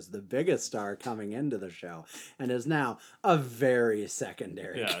Ryder, who is the biggest star coming into the show and is now a very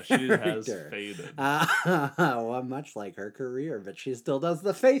secondary character. She has faded. Well, much like her career, but she still does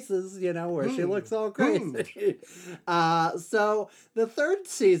the faces, where she looks all crazy. So the 3rd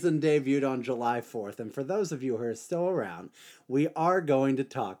season debuted on July 4th, and for those of you who are still around, we are going to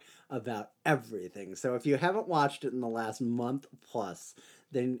talk about everything. So if you haven't watched it in the last month plus,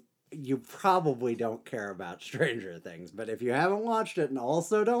 then you probably don't care about Stranger Things. But if you haven't watched it and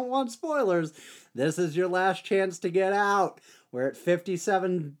also don't want spoilers, this is your last chance to get out. We're at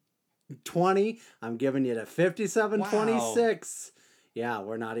 57:20. I'm giving you to 57:26. Wow. Yeah,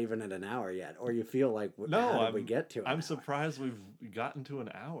 we're not even at an hour yet. Or you feel like, how did we get to it? I'm surprised we've gotten to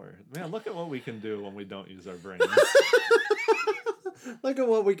an hour. Man, look at what we can do when we don't use our brains. Look at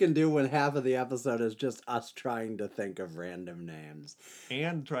what we can do when half of the episode is just us trying to think of random names.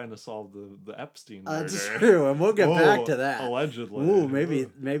 And trying to solve the Epstein murder. That's true, and we'll get back to that. Allegedly. Ooh,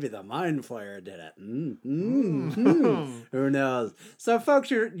 maybe the Mind Flayer did it. Who knows? So,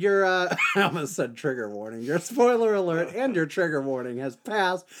 folks, your I almost said trigger warning. Your spoiler alert and your trigger warning has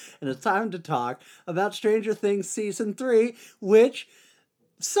passed, and it's time to talk about Stranger Things Season 3, which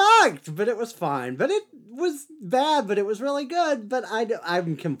sucked, but it was fine. But it was bad, but it was really good. But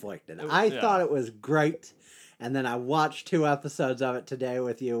I'm conflicted. I thought it was great. And then I watched 2 episodes of it today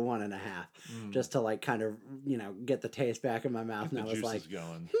with you, 1.5, just to kind of, get the taste back in my mouth. And I was like,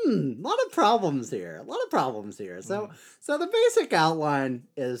 a lot of problems here. So the basic outline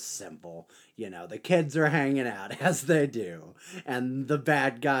is simple. The kids are hanging out, as they do. And the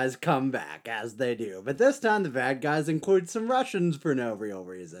bad guys come back, as they do. But this time, the bad guys include some Russians for no real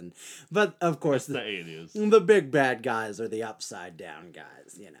reason. But, of course, the 80s. The big bad guys are the upside down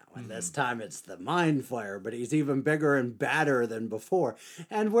guys, And this time it's the Mind Flayer, but he's even bigger and badder than before.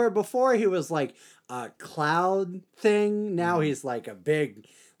 And where before he was like a cloud thing, now he's like a big...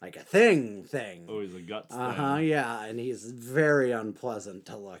 like a thing. Oh, he's a guts thing. Yeah, and he's very unpleasant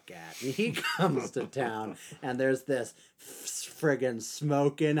to look at. And he comes to town, and there's this friggin'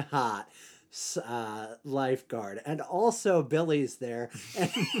 smoking hot lifeguard. And also Billy's there,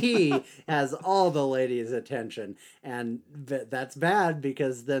 and he has all the ladies' attention. And that's bad,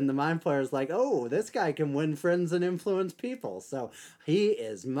 because then the Mind Flayer's like, oh, this guy can win friends and influence people. So he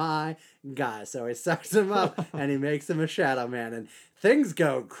is my guy. So he sucks him up and he makes him a Shadow Man, and things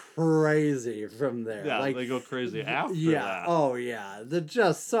go crazy from there. Yeah, like, they go crazy after that. Oh yeah.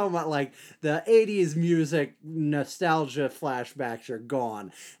 Just so much, like, the 80s music nostalgia flashbacks are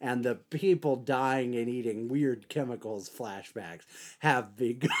gone, and the people dying and eating weird chemicals flashbacks have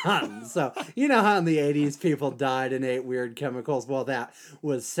begun. So, you know how in the 80s people died and ate weird chemicals? Well, that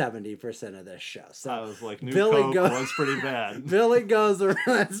was 70% of this show. So I was like, New Coke was pretty bad. Billy goes around,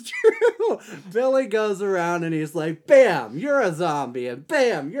 that's true. Billy goes around and he's like, bam, you're a zombie, and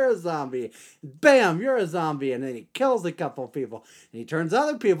bam, you're a zombie, bam, you're a zombie, and then he kills a couple people, and he turns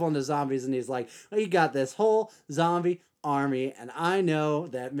other people into zombies, and he's like, well, you got this whole zombie army, and I know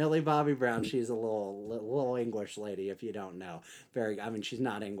that Millie Bobby Brown, she's a little English lady, if you don't know. She's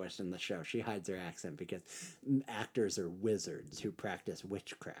not English in the show. She hides her accent because actors are wizards who practice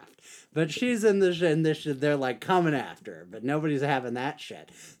witchcraft. But she's in this, they're like coming after her, but nobody's having that shit.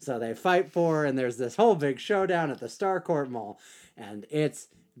 So they fight for her, and there's this whole big showdown at the Starcourt Mall, and it's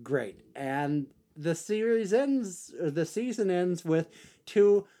great. And the season ends with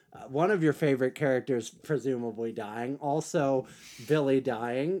one of your favorite characters presumably dying, also Billy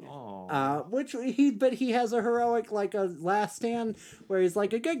dying, but he has a heroic, like, a last stand where he's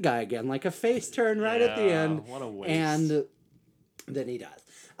like a good guy again, like a face turn right at the end. What a waste. And then he does.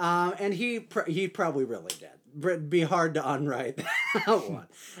 And he probably really did. It'd be hard to unwrite that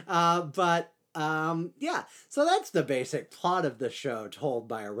one. Yeah, so that's the basic plot of the show told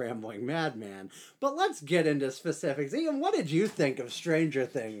by a rambling madman. But let's get into specifics. Ian, what did you think of Stranger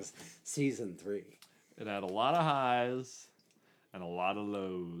Things Season 3? It had a lot of highs and a lot of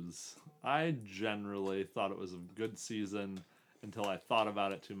lows. I generally thought it was a good season until I thought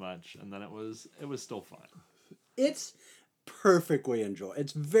about it too much, and then it was still fun. It's perfectly enjoyable.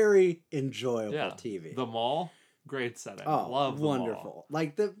 It's very enjoyable TV. The mall, great setting. Oh, love the wonderful! Mall.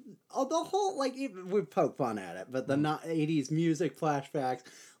 Like the whole, like, even we poke fun at it, but the 80s music flashbacks,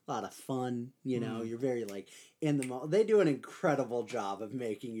 a lot of fun. You know, you're very like in the mall. They do an incredible job of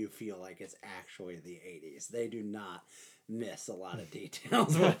making you feel like it's actually the 80s. They do not miss a lot of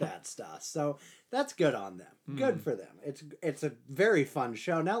details with that stuff. So that's good on them. Good for them. It's a very fun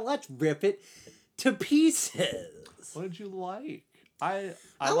show. Now let's rip it to pieces. What did you like? I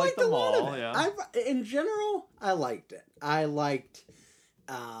liked them a lot all, of it. yeah. In general, I liked it. I liked,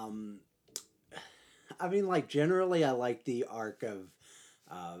 generally, I liked the arc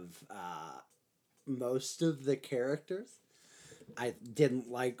of most of the characters. I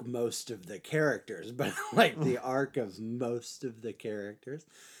didn't like most of the characters, but I liked the arc of most of the characters.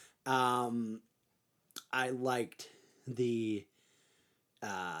 I liked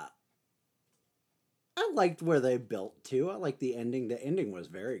I liked where they built to. I liked the ending. The ending was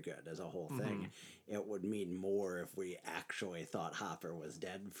very good as a whole thing. It would mean more if we actually thought Hopper was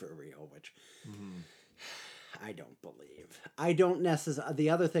dead for real, which I don't believe. The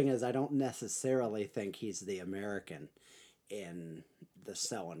other thing is, I don't necessarily think he's the American in the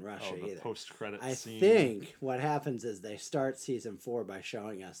cell in Russia either. Post-credit scene. I think what happens is they start season 4 by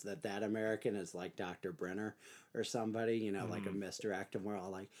showing us that American is like Dr. Brenner or somebody, like a misdirect, and we're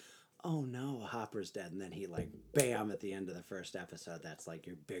all like, oh no, Hopper's dead, and then he, like, bam, at the end of the first episode, that's like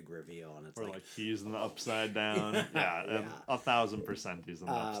your big reveal, and it's like he's in the Upside Down. 1,000% he's in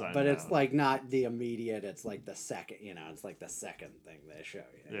the Upside Down. But it's like not the immediate, it's like the second, it's like the second thing they show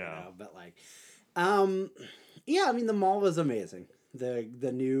you. But like, the mall was amazing.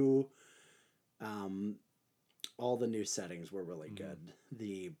 The new, all the new settings were really good.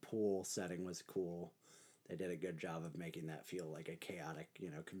 The pool setting was cool. They did a good job of making that feel like a chaotic,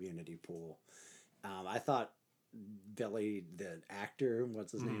 community pool. I thought Billy, the actor,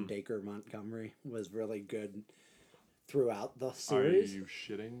 what's his name, Dacre Montgomery, was really good throughout the series. Are you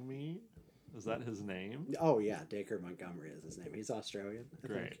shitting me? Is that his name? Oh, yeah, Dacre Montgomery is his name. He's Australian.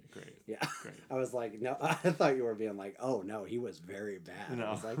 Great. Yeah. Great. I was like, no, I thought you were being like, oh, no, he was very bad. No.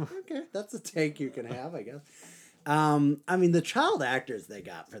 I was like, okay, that's a take you can have, I guess. The child actors they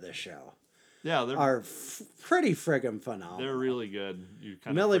got for this show. Yeah, are pretty friggin' phenomenal. They're really good.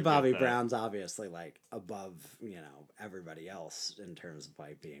 Millie Bobby Brown's obviously like above, everybody else in terms of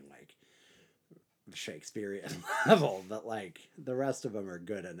like being like Shakespearean level, but like the rest of them are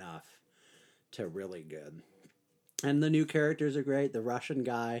good enough to really good. And the new characters are great. The Russian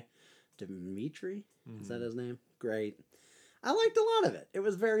guy, Dmitry, is that his name? Great. I liked a lot of it. It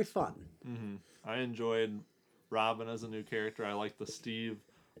was very fun. I enjoyed Robin as a new character. I liked the Steve,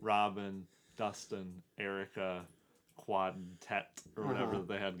 Robin, Dustin, Erica quadtet or whatever that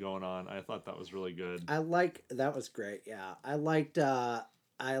they had going on. I thought that was really good. That was great. Yeah, I liked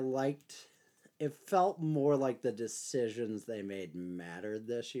it felt more like the decisions they made mattered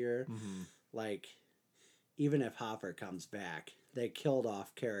this year. Mm-hmm. Like, even if Hopper comes back, they killed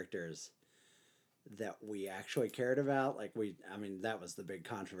off characters that we actually cared about. Like, that was the big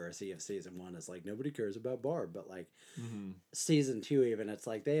controversy of season 1, is like, nobody cares about Barb. But like, season 2 even, it's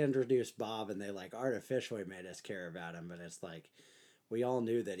like they introduced Bob and they like artificially made us care about him, but it's like, we all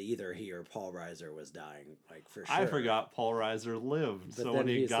knew that either he or Paul Reiser was dying, like, for sure. I forgot Paul Reiser lived. But so when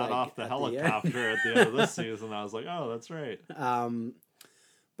he got like, off the helicopter at the end of this season, I was like, oh, that's right.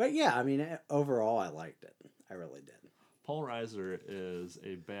 But yeah, I mean, overall, I liked it. I really did. Paul Reiser is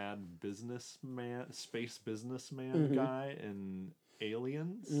a bad businessman, space businessman guy in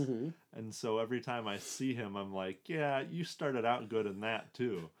Aliens. And so every time I see him, I'm like, yeah, you started out good in that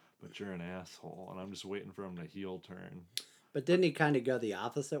too, but you're an asshole. And I'm just waiting for him to heel turn. But didn't he kind of go the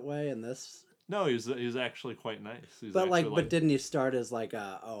opposite way in this? No, he's actually quite nice. But didn't he start as like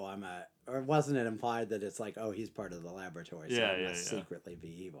or wasn't it implied that it's like, oh, he's part of the laboratory, so he must secretly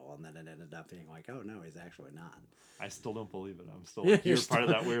be evil, and then it ended up being like, oh no, he's actually not. I still don't believe it. I'm still like, you're part of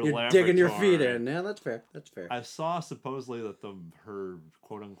that weird laboratory. Digging your feet in. Yeah, that's fair. That's fair. I saw supposedly that her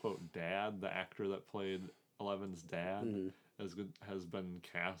quote unquote dad, the actor that played Eleven's dad, has been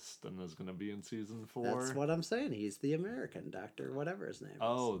cast and is going to be in season 4. That's what I'm saying. He's the American doctor, whatever his name is.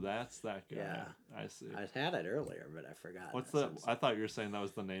 Oh, that's that guy. Yeah, I see. I had it earlier, but I forgot. I thought you were saying that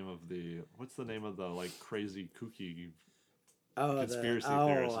was the name of the. What's the name of the like crazy kooky conspiracy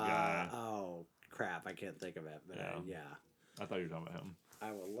theorist guy? Oh crap! I can't think of it. But yeah. I thought you were talking about him.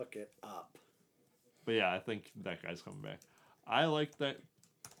 I will look it up. But yeah, I think that guy's coming back. I like that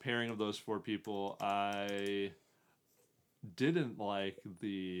pairing of those 4 people. I didn't like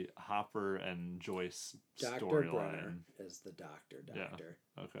the Hopper and Joyce storyline. Is the doctor. Yeah.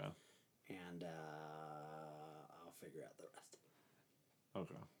 Okay. And I'll figure out the rest.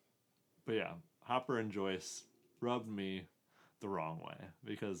 Okay. But yeah, Hopper and Joyce rubbed me the wrong way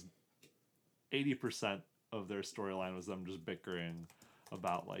because 80% of their storyline was them just bickering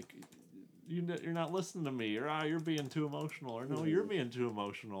about like, you're not listening to me, or you're being too emotional, or no, you're being too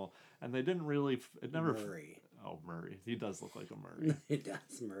emotional, and they didn't really. It never. Murray. Oh, Murray. He does look like a Murray. He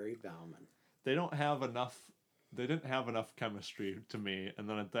does, Murray Bauman. They don't have enough. They didn't have enough chemistry to me, and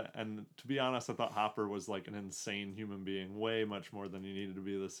then and to be honest, I thought Hopper was like an insane human being, way much more than he needed to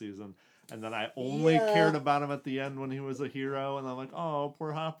be this season. And then I only cared about him at the end when he was a hero, and I'm like, oh,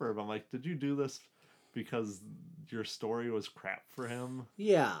 poor Hopper. But I'm like, did you do this because your story was crap for him?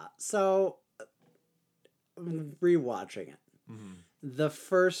 Yeah. So, rewatching it, the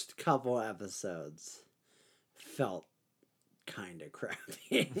first couple episodes felt kind of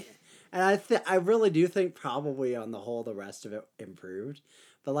crappy. And I really do think probably on the whole the rest of it improved.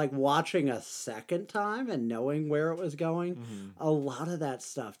 But like watching a second time and knowing where it was going, a lot of that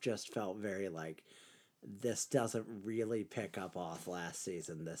stuff just felt very like, this doesn't really pick up off last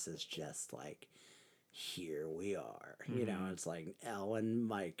season. This is just like, here we are. You know, it's like Elle and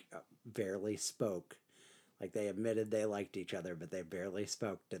Mike barely spoke. Like, they admitted they liked each other, but they barely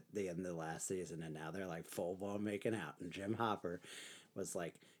spoke at the end of the last season, and now they're, like, full-blown making out. And Jim Hopper was,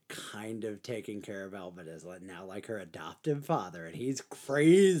 like, kind of taking care of Elle, but is now, like, her adoptive father, and he's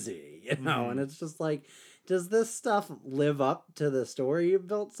crazy, you know? And it's just, like, does this stuff live up to the story you've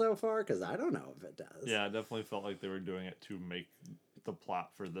built so far? Because I don't know if it does. Yeah, it definitely felt like they were doing it to make the plot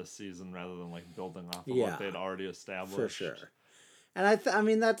for this season rather than, like, building off of what they'd already established. For sure. And I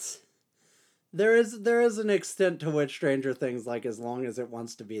mean, that's... There is an extent to which Stranger Things, like, as long as it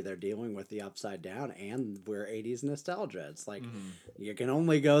wants to be, they're dealing with the upside down, and we're 80s nostalgia. It's like, you can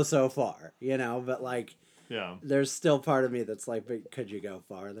only go so far, you know, but, like, there's still part of me that's like, but could you go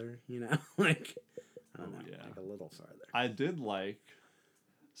farther, you know? Like, I don't know, like a little farther. I did like,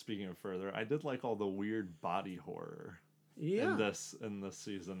 speaking of further, I did like all the weird body horror in this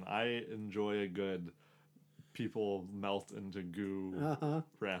season. I enjoy a good... people melt into goo,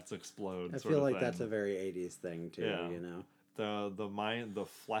 rats explode. I feel like that's a very 80s thing too, you know. The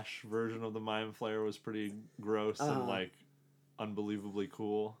flesh version of the Mind Flayer was pretty gross and like unbelievably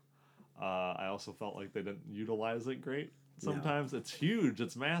cool. I also felt like they didn't utilize it great. Sometimes it's huge,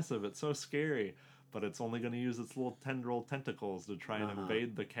 it's massive, it's so scary, but it's only going to use its little tendril tentacles to try and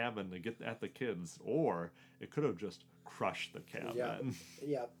invade the cabin to get at the kids, or it could have just crushed the cabin.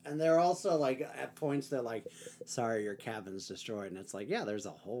 Yeah, and they're also like at points they're like, "Sorry, your cabin's destroyed," and it's like, yeah, there's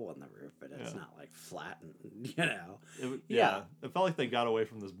a hole in the roof, but it's not like flattened, you know. It felt like they got away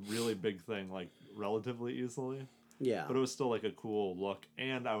from this really big thing like relatively easily. Yeah, but it was still like a cool look,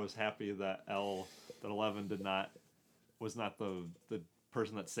 and I was happy that Eleven was not the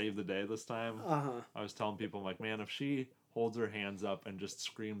person that saved the day this time. I was telling people, I'm like, man, if she holds her hands up and just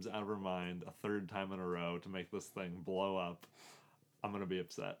screams Evermind a third time in a row to make this thing blow up, I'm going to be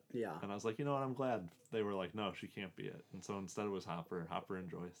upset. Yeah. And I was like, you know what, I'm glad. They were like, no, she can't be it. And so instead it was Hopper and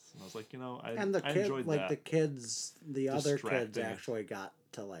Joyce. And I was like, you know, I enjoyed like that. The other kids actually got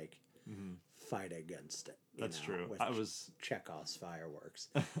to like fight against it. That's true. I was Chekhov's fireworks.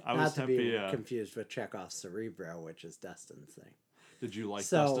 I Not was to happy, be confused with Chekhov's Cerebro, which is Dustin's thing. Did you like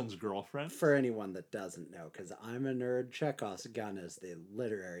Dustin's girlfriend? For anyone that doesn't know, because I'm a nerd, Chekhov's gun is the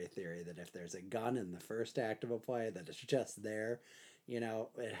literary theory that if there's a gun in the first act of a play that is just there, you know,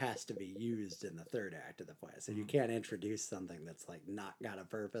 it has to be used in the third act of the play. So you can't introduce something that's like not got a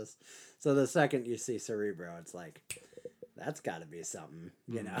purpose. So the second you see Cerebro, it's like, that's got to be something,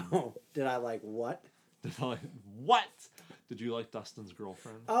 you know? Did I like what? What? Did you like Dustin's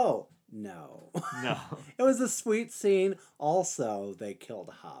girlfriend? Oh, no. No. It was a sweet scene. Also, they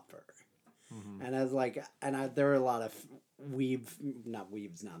killed Hopper. And I was like, there were a lot of weeb's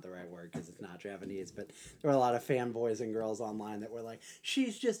not the right word because it's not Japanese, but there were a lot of fanboys and girls online that were like,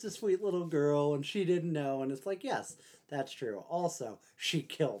 she's just a sweet little girl and she didn't know. And it's like, yes, that's true. Also, she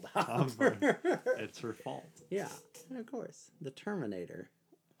killed Hopper. It's her fault. Yeah, and of course, the Terminator.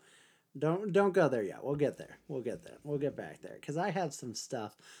 Don't go there yet. We'll get there. We'll get back there. Because I have some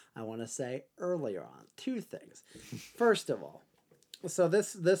stuff I want to say earlier on. 2 things. First of all, so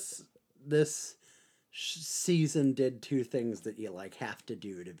this season did 2 things that you like have to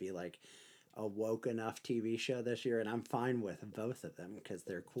do to be like a woke enough TV show this year, and I'm fine with both of them because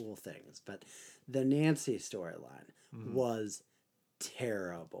they're cool things. But the Nancy storyline was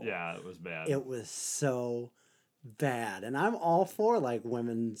terrible. Yeah, it was bad. It was so bad, and I'm all for like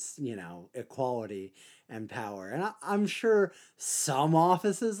women's, you know, equality and power, and I'm sure some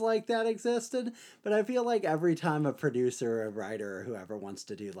offices like that existed, but I feel like every time a producer or a writer or whoever wants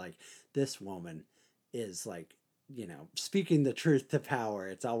to do like, this woman is like, you know, speaking the truth to power,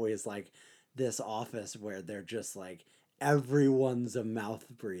 it's always like this office where they're just like, everyone's a mouth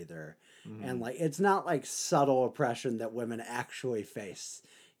breather. And like, it's not like subtle oppression that women actually face,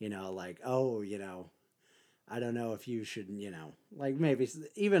 you know, like, oh, you know, I don't know if you should, you know, like maybe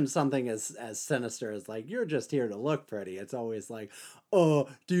even something as sinister as like, you're just here to look pretty. It's always like, oh,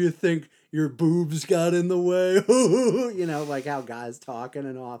 do you think your boobs got in the way? You know, like how guys talk in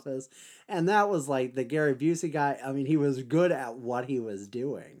an office. And that was like the Gary Busey guy. I mean, he was good at what he was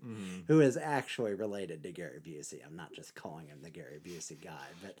doing, who is actually related to Gary Busey. I'm not just calling him the Gary Busey guy,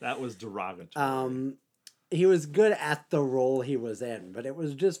 but that was derogatory. He was good at the role he was in, but it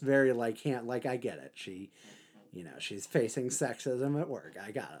was just very like, I get it. You know, she's facing sexism at work.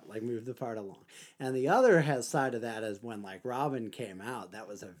 I got it. Like, move the part along. And the other side of that is when, like, Robin came out. That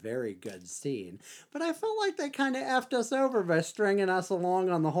was a very good scene. But I felt like they kind of effed us over by stringing us along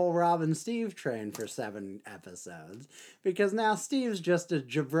on the whole Robin Steve train for 7 episodes. Because now Steve's just a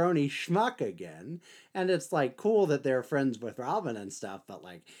jabroni schmuck again. And it's, like, cool that they're friends with Robin and stuff. But,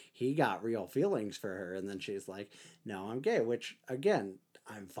 like, he got real feelings for her. And then she's like, no, I'm gay. Which, again,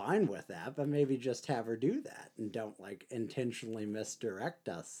 I'm fine with that, but maybe just have her do that and don't like intentionally misdirect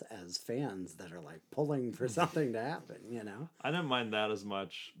us as fans that are like pulling for something to happen, you know? I didn't mind that as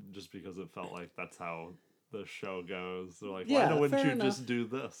much just because it felt like that's how the show goes. They're like, yeah, why wouldn't you enough. Just do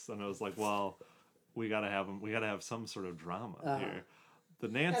this? And I was like, well, we gotta have some sort of drama here. The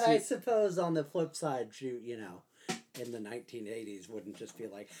Nancy. And I suppose on the flip side, you know, in the 1980s wouldn't just be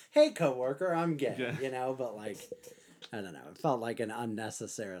like, hey, coworker, I'm gay, you know, but like, I don't know. It felt like an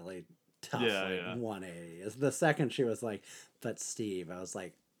unnecessarily tough 180. The second she was like, but Steve, I was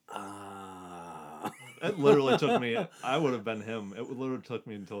like, It literally took me, I would have been him. It literally took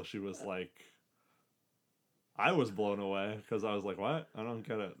me until she was like, I was blown away because I was like, what? I don't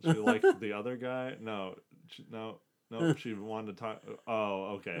get it. She liked the other guy? No, she wanted to talk.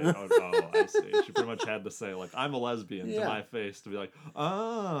 Oh, okay. Oh, I see. She pretty much had to say, like, I'm a lesbian to my face to be like,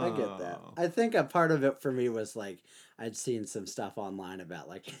 oh. I get that. I think a part of it for me was, like, I'd seen some stuff online about,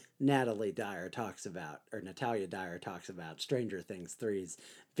 like, Natalia Dyer talks about Stranger Things 3's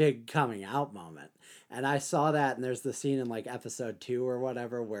big coming out moment. And I saw that, and there's the scene in, like, episode 2 or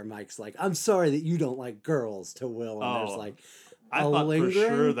whatever where Mike's like, I'm sorry that you don't like girls to Will. And there's, like, I thought for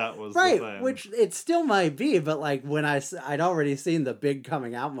sure that was the thing. Which it still might be, but like when I'd already seen the big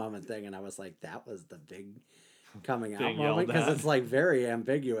coming out moment thing, and I was like, that was the big coming out moment, because it's like very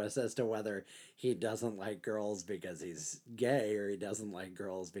ambiguous as to whether he doesn't like girls because he's gay or he doesn't like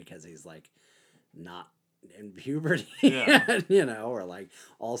girls because he's like not in puberty, you know, or like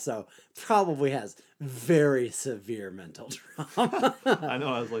also probably has very severe mental trauma. I know.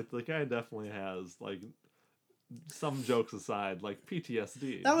 I was like, the guy definitely has like some jokes aside, like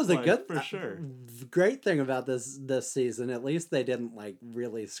PTSD. That was a good for sure. Great thing about this season. At least they didn't like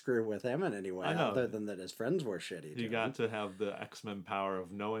really screw with him in any way, I know. other than that his friends were shitty. He got to have the X-Men power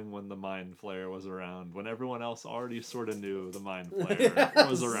of knowing when the Mind Flayer was around, when everyone else already sort of knew the Mind Flayer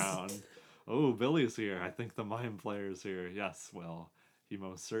was around. Oh, Billy's here. I think the Mind Flayer's here. Yes, well, he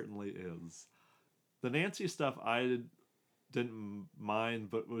most certainly is. The Nancy stuff I didn't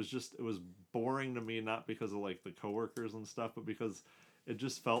mind, but it was boring to me, not because of like the coworkers and stuff, but because it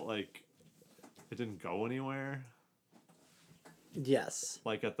just felt like it didn't go anywhere. Yes.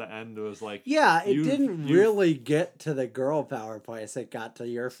 Like at the end, it was like, yeah, it didn't really get to the girl power place. It got to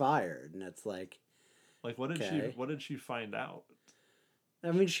you're fired, and it's like what did she find out? I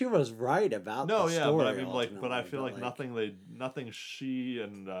mean, she was right about the story. But I mean, but I feel like nothing she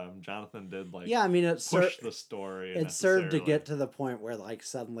and Jonathan did I mean, it push the story. It served to get to the point where like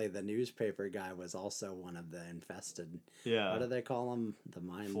suddenly the newspaper guy was also one of the infested. Yeah. What do they call them? The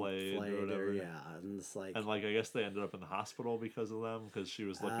mind flayed or whatever. yeah, and it's like I guess they ended up in the hospital because of them, because she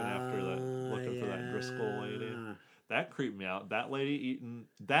was looking for that Driscoll lady. That creeped me out. That lady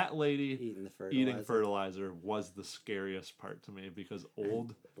eating fertilizer was the scariest part to me, because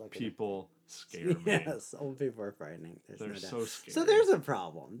old people scare me. Yes, old people are frightening. They're so scary. So there's a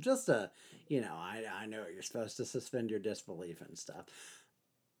problem. Just I know you're supposed to suspend your disbelief and stuff.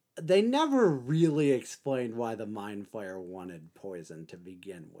 They never really explained why the Mind Flayer wanted poison to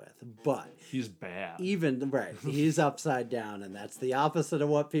begin with, but he's bad. He's upside down, and that's the opposite of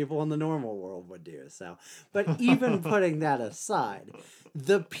what people in the normal world would do. So, but even putting that aside,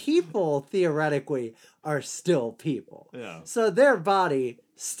 the people theoretically are still people. Yeah. So their body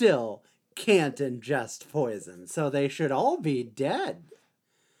still can't ingest poison, so they should all be dead.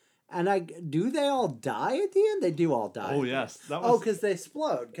 And do they all die at the end? They do all die. Oh, yes. Because they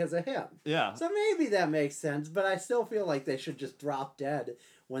explode because of him. Yeah. So maybe that makes sense, but I still feel like they should just drop dead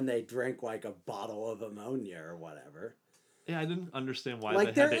when they drink like a bottle of ammonia or whatever. Yeah, I didn't understand why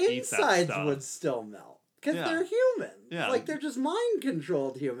like they had to eat that insides stuff. would still melt because they're humans. Yeah. Like they're just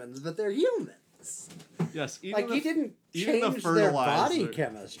mind-controlled humans, but they're humans. Yes. He didn't change their body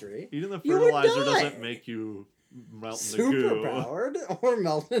chemistry. Eating the fertilizer doesn't make you melt into goo. Superpowered or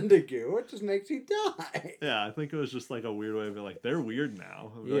melt into goo, it just makes you die. Yeah, I think it was just like a weird way of being like, they're weird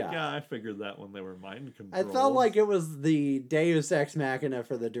now. I figured that when they were mind controlled. I felt like it was the Deus Ex Machina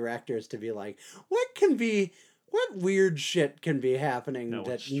for the directors to be like, what weird shit can be happening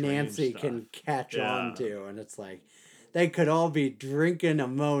that Nancy can catch on to? And it's like, they could all be drinking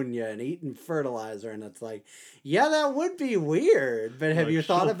ammonia and eating fertilizer, and it's like, yeah, that would be weird. But have you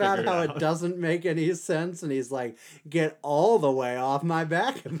thought about how it doesn't make any sense? And he's like, get all the way off my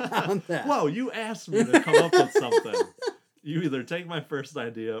back about that. Whoa, you asked me to come up with something. You either take my first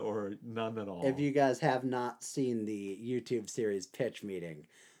idea or none at all. If you guys have not seen the YouTube series Pitch Meeting,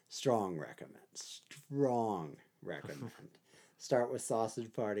 strong recommend. Start with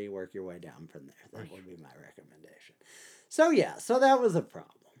Sausage Party, work your way down from there. That would be my recommendation. So that was a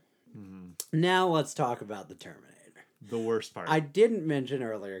problem. Mm-hmm. Now let's talk about the Terminator. The worst part. I didn't mention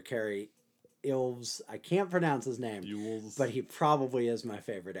earlier, Cary Elwes. I can't pronounce his name, but he probably is my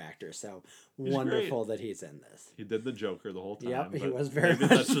favorite actor. So he's wonderful that he's in this. He did the Joker the whole time. Yep, he was very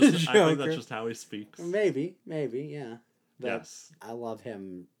much the Joker. I think that's just how he speaks. Maybe, yeah. But yes. I love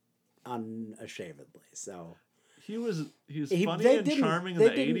him unashamedly. So he's funny and charming in the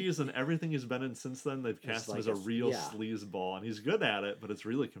 80s, and everything he's been in since then, they've cast him as a real sleazeball, and he's good at it, but it's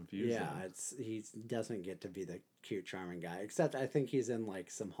really confusing. Yeah, he doesn't get to be the cute, charming guy, except I think he's in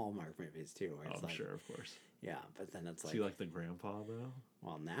like some Hallmark movies too. Where it's sure, of course. Yeah, but then it's like... Is he like the grandpa, though?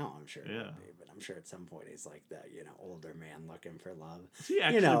 Well, now I'm sure he would be, but I'm sure at some point he's like the, older man looking for love. Is he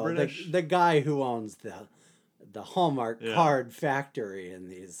actually British? The guy who owns the Hallmark card factory in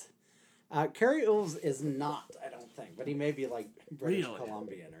these... Cary Elwes is not, I don't think, but he may be like British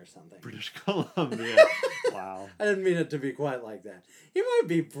Columbian or something. British Columbian. Wow. I didn't mean it to be quite like that. He might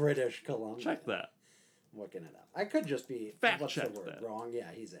be British Columbian. Check that. Looking it up. I could just be that. Wrong.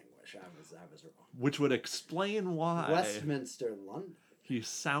 Yeah, he's English. I was wrong. Which would explain why Westminster, London. He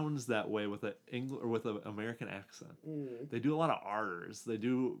sounds that way with an American accent. Mm. They do a lot of R's. They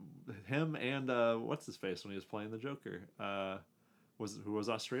do him and what's his face when he was playing the Joker. Who was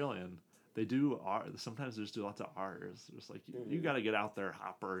Australian. They do sometimes they just do lots of R's. It's like, you got to get out there,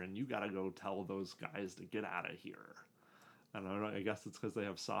 Hopper, and you got to go tell those guys to get out of here. I don't know. I guess it's because they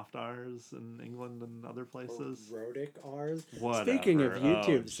have soft R's in England and other places. Or rhotic R's. Whatever. Speaking of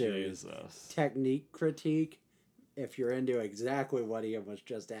YouTube series, Jesus. Technique critique, if you're into exactly what Ian was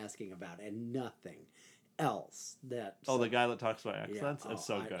just asking about and nothing else. The guy that talks about accents? It's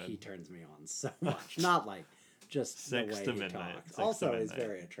so good. He turns me on so much. Not like just the way he talks. 6 Also, to he's midnight.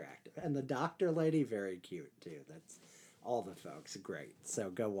 very attractive. And the doctor lady, very cute, too. That's all the folks. Great.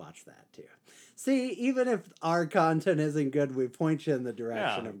 So go watch that, too. See, even if our content isn't good, we point you in the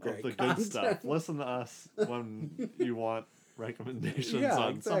direction of great the content. good stuff. Listen to us when you want recommendations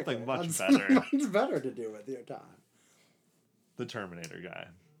on exactly. something much On better. something much better to do with your time. The Terminator guy.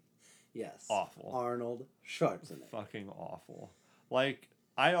 Yes. Awful. Arnold Schwarzenegger. Fucking awful. Like,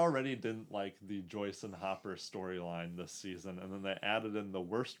 I already didn't like the Joyce and Hopper storyline this season, and then they added in the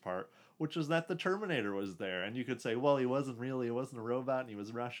worst part, which is that the Terminator was there. And you could say, well, he wasn't a robot, and he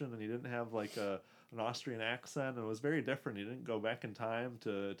was Russian, and he didn't have like an Austrian accent, and it was very different. He didn't go back in time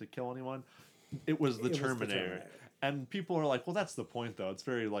to kill anyone. It was the Terminator. And people are like, well, that's the point, though. It's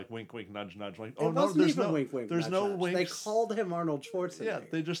very like wink, wink, nudge, nudge. Like, oh no, there's no wink, wink, there's nudge, no nudge. winks. They called him Arnold Schwarzenegger. Yeah,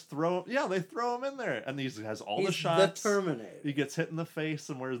 they just throw him in there, and he has all He's the shots. The Terminator. He gets hit in the face,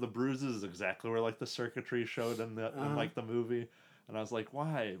 and where the bruises is exactly where like the circuitry showed in like the movie. And I was like,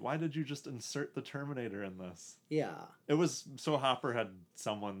 why? Why did you just insert the Terminator in this? Yeah. It was so Hopper had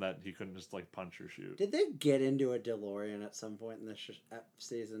someone that he couldn't just like punch or shoot. Did they get into a DeLorean at some point in this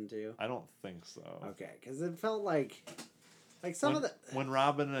season too? I don't think so. Okay, because it felt like when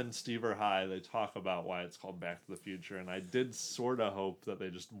Robin and Steve are high, they talk about why it's called Back to the Future, and I did sort of hope that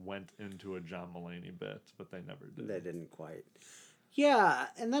they just went into a John Mulaney bit, but they never did. They didn't quite. Yeah,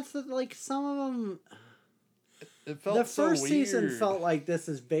 and that's like some of them. It felt the first so season weird. felt like this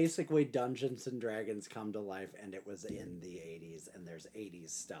is basically Dungeons and Dragons come to life, and it was in the 80s, and there's 80s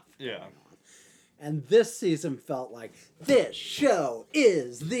stuff going on. And this season felt like this show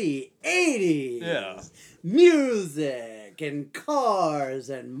is the 80s. Yeah. Music and cars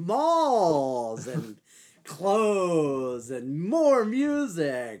and malls and clothes and more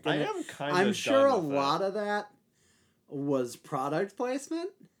music. And I am kind of I'm sure a done with lot it. of that was product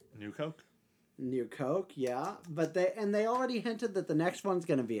placement. New Coke? New Coke, yeah. But they already hinted that the next one's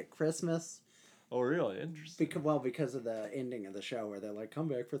going to be at Christmas. Oh, really? Interesting. Because of the ending of the show where they're like, come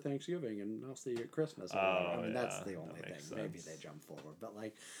back for Thanksgiving and I'll see you at Christmas. Or whatever. I mean, that's the only thing. Sense. Maybe they jump forward. But,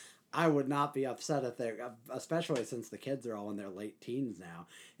 like, I would not be upset if they, especially since the kids are all in their late teens now,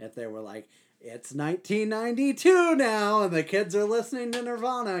 if they were like, it's 1992 now and the kids are listening to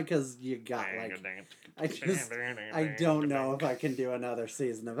Nirvana because you got, like, I don't know if I can do another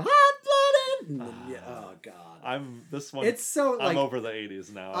season of Hot Blooded. Oh, God. It's so, like, I'm over the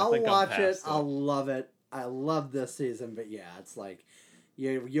 80s now. I'll I think watch I'm past it. I'll love it. I love this season, but yeah, it's like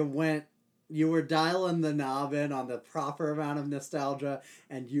you were dialing the knob in on the proper amount of nostalgia,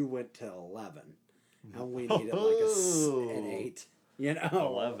 and you went to 11, and we needed like an 8. You know,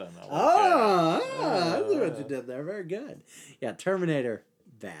 11. That's what you did there. Very good. Yeah, Terminator,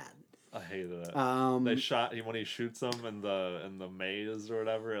 bad. I hated it. They shot when he shoots them in the maze or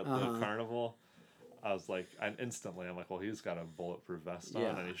whatever at the carnival. I was like, I'm like, well, he's got a bulletproof vest on,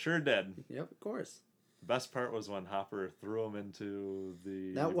 and he sure did. Yep, of course. The best part was when Hopper threw him into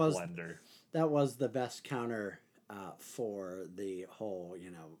the blender. That was the best counter for the whole,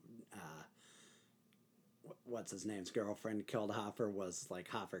 what's his name's girlfriend killed Hopper was like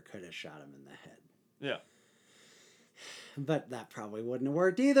Hopper could have shot him in the head. Yeah. But that probably wouldn't have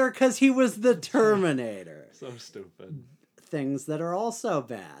worked either because he was the Terminator. So stupid. Things that are also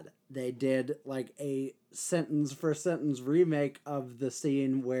bad. They did like a sentence for sentence remake of the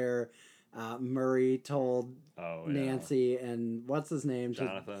scene where Murray told Nancy and what's his name?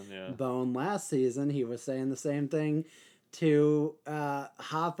 Jonathan, Bone last season. He was saying the same thing to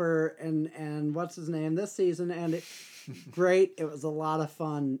Hopper and what's his name this season. And great. It was a lot of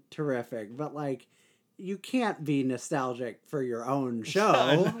fun. Terrific. But like, you can't be nostalgic for your own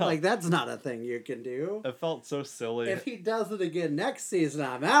show. Like, that's not a thing you can do. It felt so silly. If he does it again next season,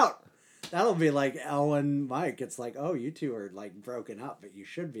 I'm out. That'll be like Ellen, Mike. It's like, oh, you two are like broken up, but you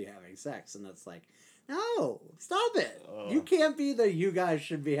should be having sex. And it's like, no, stop it. You can't be the you guys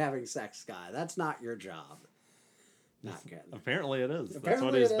should be having sex guy. That's not your job. Not good. Apparently it is. That's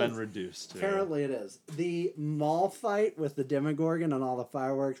what it's been reduced to. Apparently it is. The mall fight with the Demogorgon and all the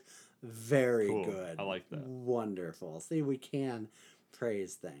fireworks, very good. I like that. Wonderful. See, we can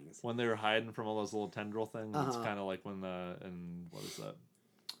praise things. When they were hiding from all those little tendril things, it's kind of like when what is that?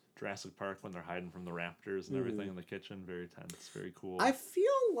 Jurassic Park, when they're hiding from the raptors and everything in the kitchen. Very tense, very cool. I feel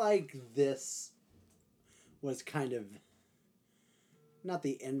like this was kind of not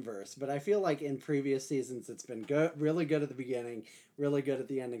the inverse, but I feel like in previous seasons it's been good, really good at the beginning, really good at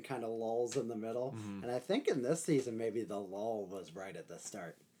the end, and kind of lulls in the middle. And I think in this season maybe the lull was right at the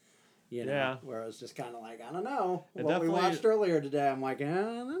start. You know, Yeah. where it was just kind of like, I don't know. It What we definitely- watched earlier today, I'm like, I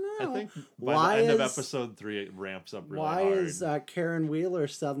don't know. I think by Why the end of is- episode 3, it ramps up really Why hard. is Karen Wheeler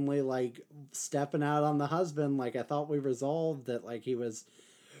suddenly like stepping out on the husband? Like, I thought we resolved that like he was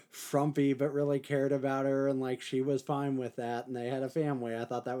frumpy but really cared about her, and like she was fine with that, and they had a family. I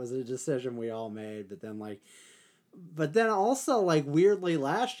thought that was a decision we all made, but then also like weirdly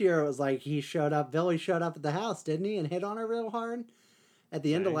last year it was like Billy showed up at the house, didn't he, and hit on her real hard at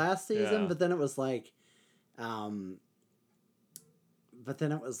the end of last season. Yeah. But then it was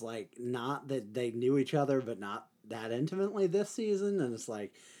like not that they knew each other, but not that intimately this season. And it's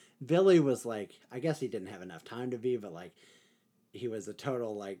like Billy was like, I guess he didn't have enough time to be, but like he was a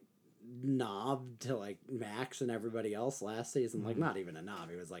total like knob to like Max and everybody else last season. Like not even a knob,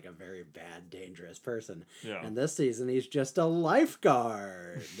 he was like a very bad, dangerous person. Yeah. And this season he's just a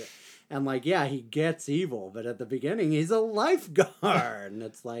lifeguard. And like, yeah, he gets evil, but at the beginning he's a lifeguard. And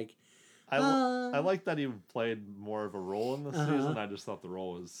it's like I like that he played more of a role in this season. I just thought the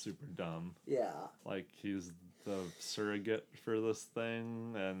role was super dumb. yeah. Like, he's the surrogate for this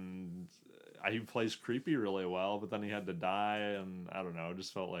thing, and he plays creepy really well, but then he had to die, and I don't know, it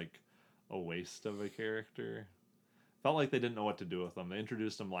just felt like a waste of a character. Felt like they didn't know what to do with him. They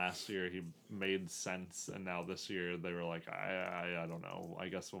introduced him last year, he made sense, and now this year they were like, I don't know, I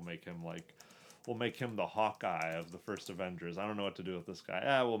guess we'll make him the Hawkeye of the first Avengers. I don't know what to do with this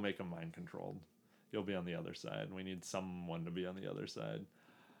guy. We'll make him mind controlled. He'll be on the other side. We need someone to be on the other side.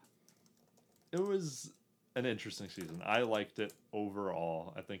 It was an interesting season. I liked it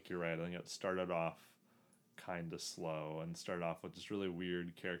overall. I think you're right. I think it started off kind of slow and started off with just really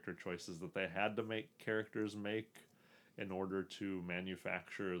weird character choices that they had to make characters make in order to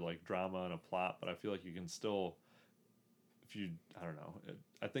manufacture like drama and a plot. But I feel like you can still, I don't know.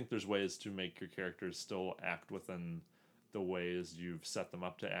 I think there's ways to make your characters still act within the ways you've set them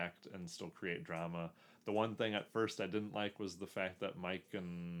up to act and still create drama. The one thing at first I didn't like was the fact that Mike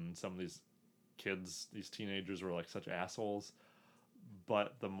and some of these kids, these teenagers, were like such assholes.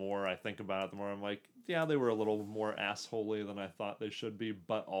 But the more I think about it, the more I'm like, yeah, they were a little more assholey than I thought they should be,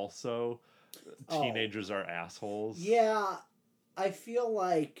 but also teenagers are assholes. Yeah, I feel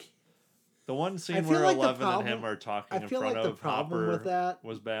like the one scene feel where like the 11 problem- and him are talking I in feel front like the of problem Hopper with that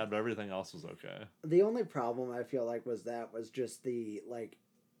was bad, but everything else was okay. the only problem I feel like was just the like,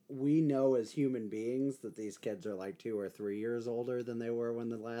 we know as human beings that these kids are like 2 or 3 years older than they were when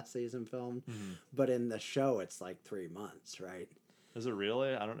the last season filmed, but in the show it's like 3 months, right? Is it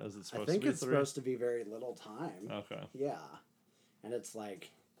really? I don't know. Is it supposed I think to be it's 3? supposed to be very little time. Okay. Yeah, and it's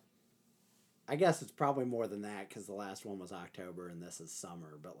like, I guess it's probably more than that because the last one was October and this is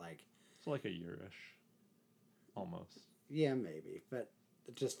summer, but like, It's like a year-ish. Almost. yeah, maybe, but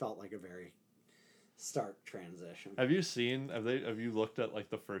it just felt like a very stark transition. Have you looked at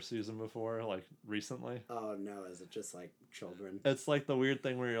like the first season before, like recently? Oh no, is it just like children? It's like the weird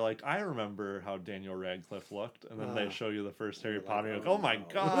thing where you're like, I remember how Daniel Radcliffe looked, and then they show you the first Harry Potter, and you're like, oh my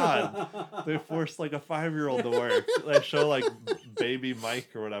god, they forced like a 5-year-old to work. They show like baby Mike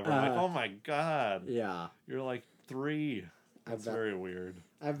or whatever. I'm like, oh my god, Yeah, you're like 3. That's bet. very weird.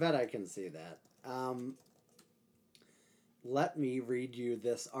 I bet I can see that. Let me read you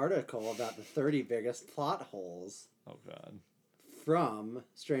this article about the 30 biggest plot holes Oh god. from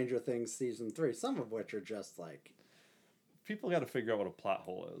Stranger Things Season 3, some of which are just like... People got to figure out what a plot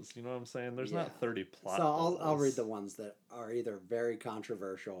hole is. You know what I'm saying? There's not 30 plot holes. So I'll read the ones that are either very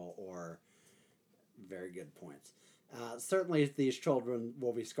controversial or very good points. Certainly these children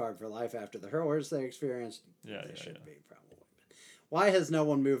will be scarred for life after the horrors they experienced. They should be, probably. Why has no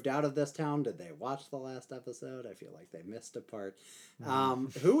one moved out of this town? Did they watch the last episode? I feel like they missed a part.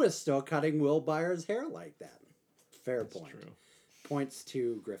 Who is still cutting Will Byers' hair like that? Fair point. True. Points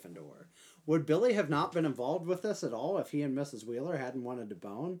to Gryffindor. Would Billy have not been involved with this at all if he and Mrs. Wheeler hadn't wanted to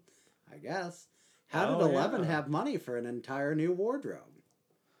bone? I guess. How did 11 have money for an entire new wardrobe?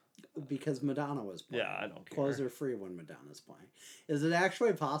 Because Madonna was playing. Yeah, I don't care. Clothes are free when Madonna's playing. Is it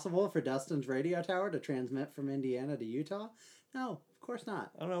actually possible for Dustin's radio tower to transmit from Indiana to Utah? No, of course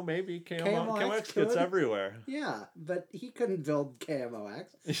not. I don't know, maybe KMOX KMOX could. gets everywhere. Yeah, but he couldn't build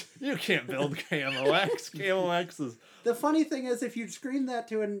KMOX. You can't build KMOX. KMOX is... The funny thing is, if you'd screamed that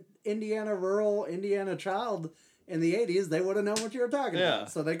to an rural Indiana child in the 80s, they would have known what you were talking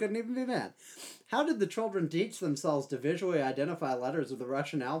about, so they couldn't even be mad. How did the children teach themselves to visually identify letters of the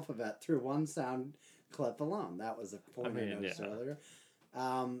Russian alphabet through one sound clip alone? That was a point I noticed earlier.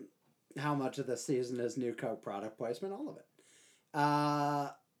 How much of this season is new Coke product placement? All of it.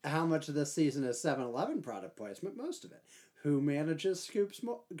 How much of this season is 7-Eleven product placement? Most of it. Who manages Scoops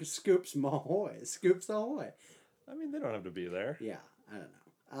Ahoy? I mean, they don't have to be there. Yeah, I don't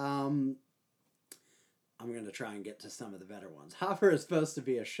I'm going to try and get to some of the better ones. Hopper is supposed to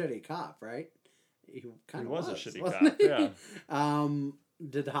be a shitty cop, right? He kind of was a shitty wasn't cop, he? yeah.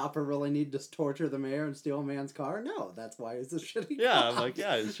 Did Hopper really need to torture the mayor and steal a man's car? No, that's why he's a shitty Yeah, cop. I'm like,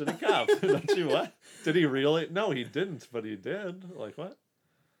 yeah, he's a shitty cop. Don't you what? Did he really? No, he didn't, but he did. Like, what?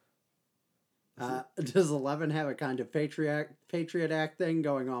 Does Eleven have a kind of Patriot Act thing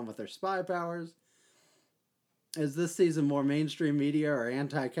going on with her spy powers? Is this season more mainstream media or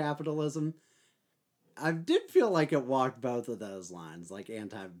anti-capitalism? I did feel like it walked both of those lines, like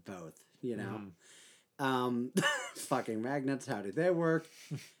anti-both, you know? Fucking magnets, how do they work?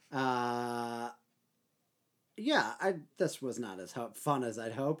 This was not as fun as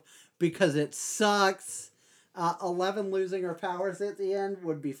I'd hope, because it sucks. 11 losing her powers at the end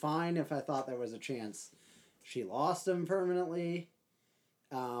would be fine if I thought there was a chance she lost them permanently.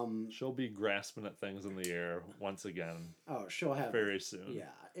 She'll be grasping at things in the air once again. Oh, she'll have very soon.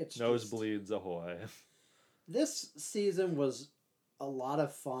 Yeah, it's nosebleeds ahoy. This season was a lot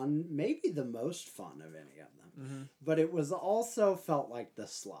of fun, maybe the most fun of any of them, but it was also felt like the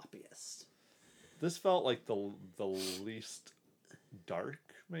sloppiest. This felt like the least dark,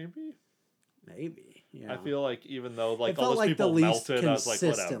 maybe. Maybe, yeah. I feel like even though it all those like people melted, I was like,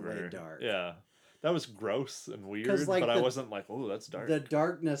 consistently whatever. Dark. Yeah, that was gross and weird, but I wasn't like, oh, that's dark. The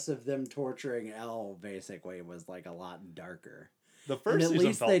darkness of them torturing Elle basically was like a lot darker. The first and at season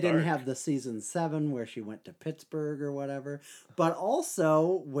least felt they didn't dark. have the season 7 where she went to Pittsburgh or whatever. But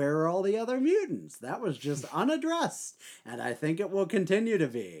also, where are all the other mutants? That was just unaddressed, and I think it will continue to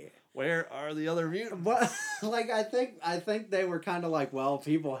be. Where are the other mutants? But I think they were kind of like, well,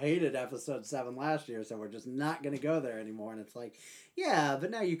 people hated episode 7 last year, so we're just not going to go there anymore. And it's like, yeah,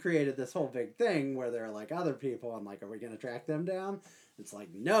 but now you created this whole big thing where there are like other people, and like, are we going to track them down? It's like,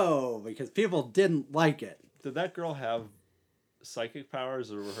 no, because people didn't like it. Did that girl have psychic powers,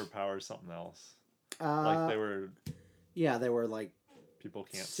 or were her powers something else? Like they were. Yeah, they were like. People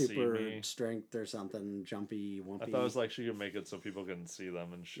can't super see me. Strength or something, jumpy, wumpy. I thought it was like she could make it so people couldn't see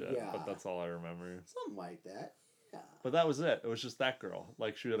them and shit. Yeah. But that's all I remember. Something like that. Yeah. But that was it. It was just that girl.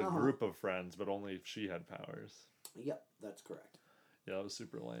 Like she had a group of friends, but only she had powers. Yep, that's correct. Yeah, it was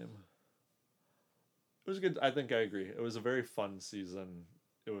super lame. It was good. I think I agree. It was a very fun season.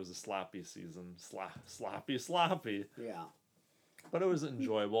 It was a sloppy season. Sloppy. Yeah. But it was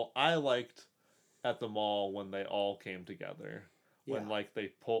enjoyable. I liked at the mall when they all came together. When like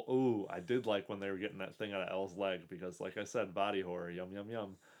they pull, I did like when they were getting that thing out of Elle's leg, because like I said, body horror, yum yum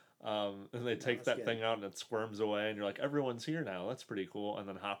yum. And they take that thing out and it squirms away, and you're like, everyone's here now. That's pretty cool. And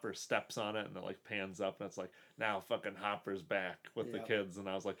then Hopper steps on it and it like pans up, and it's like, now fucking Hopper's back with the kids. And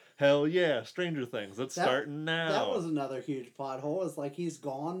I was like, hell yeah, Stranger Things, it's starting now. That was another huge plot hole. It's like he's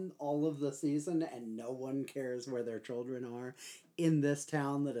gone all of the season and no one cares where their children are in this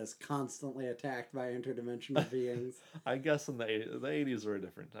town that is constantly attacked by interdimensional beings. I guess in the 80s were a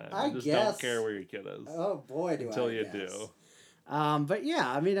different time. You just don't care where your kid is. Oh boy, do until I you guess. do. But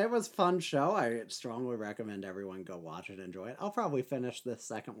yeah, I mean, it was a fun show. I strongly recommend everyone go watch it, enjoy it. I'll probably finish this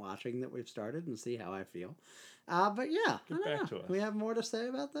second watching that we've started and see how I feel. But yeah, get back to us. Do we have more to say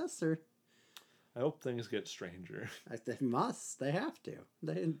about this, or? I hope things get stranger. They must. They have to.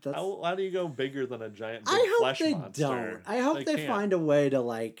 How do you go bigger than a giant big I hope flesh they monster? don't. I hope they find a way to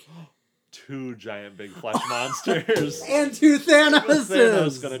like... 2 giant big flesh monsters. And 2 Thanoses.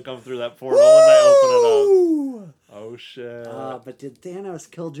 Thanos gonna come through that portal when I open it up. Oh shit. But did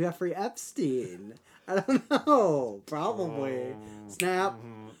Thanos kill Jeffrey Epstein? I don't know. Probably. Snap.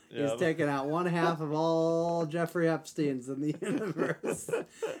 He's taking out 1/2 of all Jeffrey Epsteins in the universe.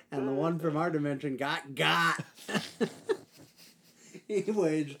 And the one from our dimension got. He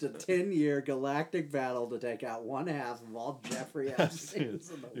waged a 10-year galactic battle to take out 1/2 of all Jeffrey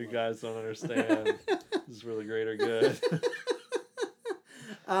Epsteins in the world. You guys don't understand. This is really great or good.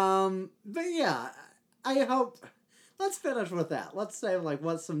 But yeah, I hope... Let's finish with that. Let's say, like,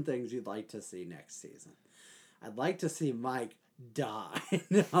 what's some things you'd like to see next season? I'd like to see Mike die.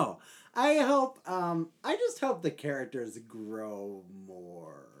 No. I just hope the characters grow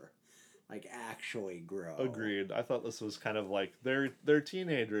more. Like, actually grow. Agreed. I thought this was kind of like they're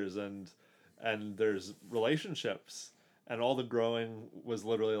teenagers and there's relationships, and all the growing was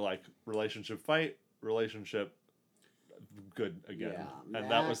literally like relationship fight, relationship good again. Yeah,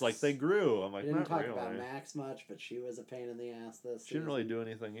 and that was like they grew. I'm like, we didn't talk really. about Max much, but she was a pain in the ass this season. She didn't really do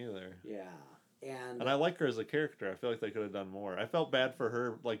anything either. Yeah. And I like her as a character. I feel like they could have done more. I felt bad for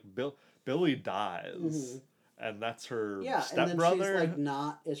her. Like Billy dies, and that's her stepbrother. And then she's like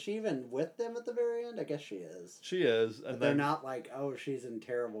not. Is she even with them at the very end? I guess she is. She is, and they're not like, oh, she's in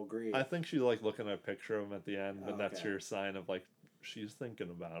terrible grief. I think she's like looking at a picture of him at the end, and that's your sign of like she's thinking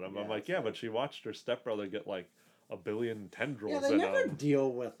about him. Yeah, I'm like, yeah, but she watched her stepbrother get like 1 billion tendrils. Yeah, they in never him.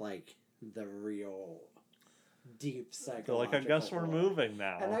 deal with like the real deep They're psychological. like, I guess we're horror. moving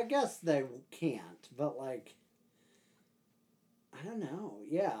now. And I guess they can't, but like, I don't know.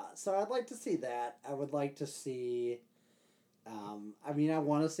 Yeah, so I'd like to see that. I would like to see. I mean, I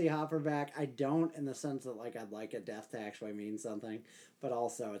want to see Hopper back. I don't, in the sense that like I'd like a death to actually mean something, but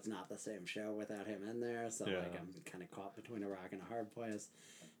also it's not the same show without him in there. So like I'm kind of caught between a rock and a hard place.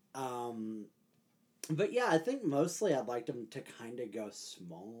 But yeah, I think mostly I'd like them to kind of go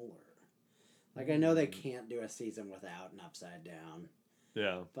smaller. Like I know they can't do a season without an Upside Down.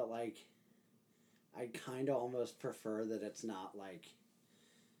 Yeah. But like, I kind of almost prefer that it's not like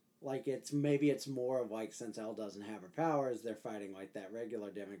it's maybe it's more of like, since Elle doesn't have her powers, they're fighting like that regular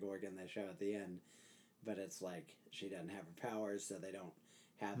Demogorgon they show at the end, but it's like she doesn't have her powers, so they don't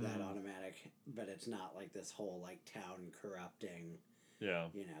have that automatic. But it's not like this whole like town corrupting,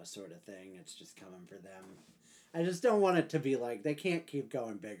 sort of thing. It's just coming for them. I just don't want it to be like they can't keep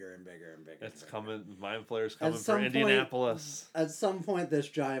going bigger and bigger and bigger. It's coming. Mind Flayer's coming for Indianapolis. At some point, this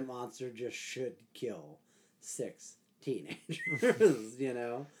giant monster just should kill 6 teenagers.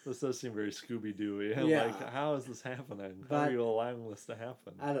 This does seem very Scooby-Dooey. Yeah. Like, how is this happening? How But are you allowing this to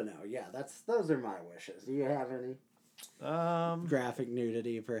happen? I don't know. Yeah, those are my wishes. Do you have any graphic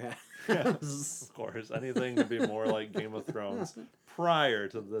nudity, perhaps? Yeah, of course. Anything to be more like Game of Thrones prior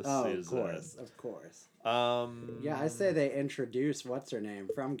to this season. Of course. Yeah, I say they introduce what's her name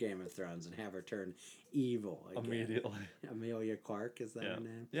from Game of Thrones and have her turn evil again. Immediately. Emilia Clarke, is that her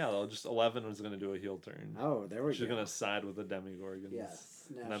name? Yeah, 11 was going to do a heel turn. Oh, there we go. She's going to side with the Demogorgons. Yes.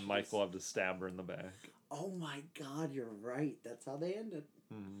 And then Mike will have to stab her in the back. Oh my God, you're right. That's how they ended.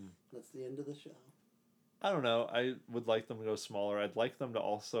 That's the end of the show. I don't know. I would like them to go smaller. I'd like them to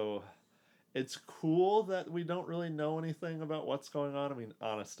also... It's cool that we don't really know anything about what's going on. I mean,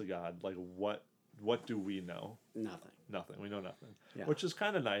 honest to God, like what do we know? Nothing. We know nothing. Yeah. Which is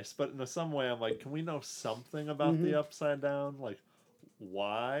kind of nice, but in some way I'm like, can we know something about the Upside Down? Like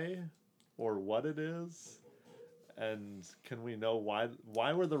why or what it is? And can we know why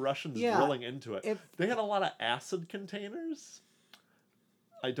were the Russians drilling into it? They had a lot of acid containers.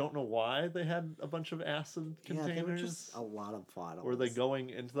 I don't know why they had a bunch of acid containers. Yeah, they were just a lot of plot holes. Were they going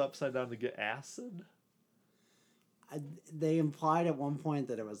into the Upside Down to get acid? They implied at one point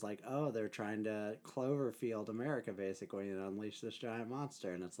that it was like, oh, they're trying to Cloverfield America, basically, and unleash this giant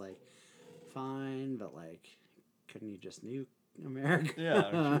monster. And it's like, fine, but like, couldn't you just nuke America? Yeah,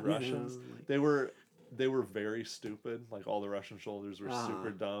 aren't you Russians? They were very stupid. Like, all the Russian soldiers were super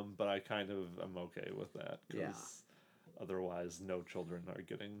dumb, but I kind of am okay with that. Because otherwise, no children are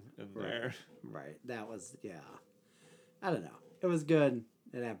getting in there. Right. That was, I don't know. It was good.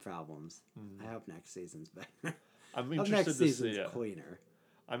 It had problems. I hope next season's better. I'm interested to see cleaner.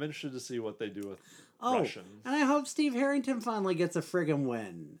 I'm interested to see what they do with Russians. And I hope Steve Harrington finally gets a friggin'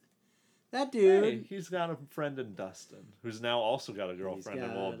 win. That dude. Hey, he's got a friend in Dustin, who's now also got a girlfriend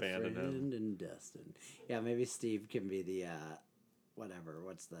and will abandon him. In Dustin. Yeah, maybe Steve can be the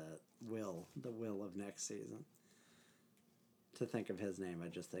what's the will of next season. To think of his name, I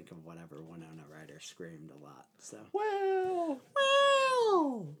just think of whatever Winona Ryder screamed a lot. So Will,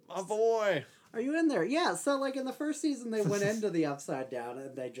 my boy. Are you in there? Yeah. So like in the first season, they went into the Upside Down,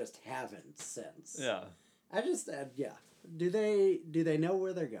 and they just haven't since. Yeah. I just Do they know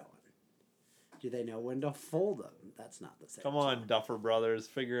where they're going? Do they know when to fold them? That's not the same. Come on, Duffer Brothers,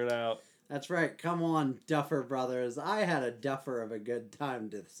 figure it out. That's right. Come on, Duffer Brothers. I had a duffer of a good time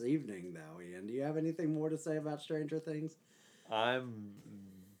this evening, though, Ian. Do you have anything more to say about Stranger Things? I'm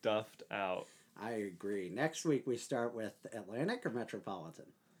duffed out. I agree. Next week we start with Atlantic or Metropolitan?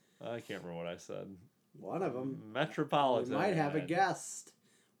 I can't remember what I said. One of them. Metropolitan. We might have a guest,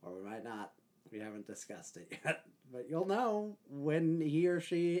 or we might not. We haven't discussed it yet. But you'll know when he or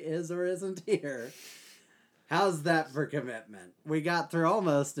she is or isn't here. How's that for commitment? We got through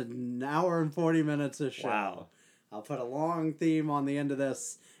almost an hour and 40 minutes of show. Wow. I'll put a long theme on the end of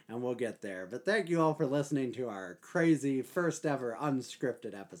this, and we'll get there. But thank you all for listening to our crazy first ever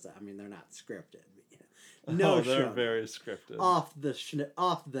unscripted episode. I mean, they're not scripted. They're very scripted. Off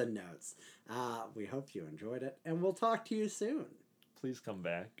the notes. We hope you enjoyed it, and we'll talk to you soon. Please come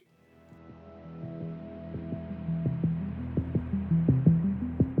back.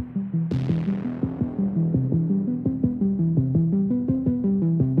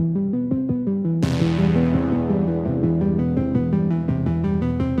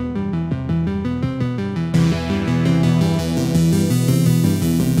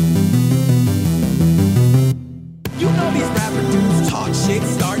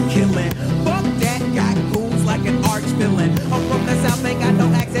 Start killing. Fuck that, got goons like an arch villain. I'm from the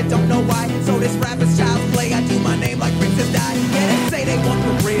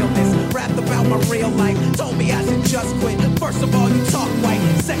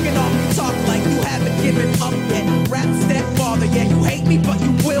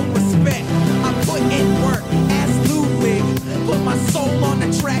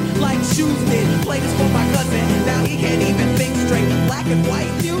track like shoes did. Play this for my cousin. Now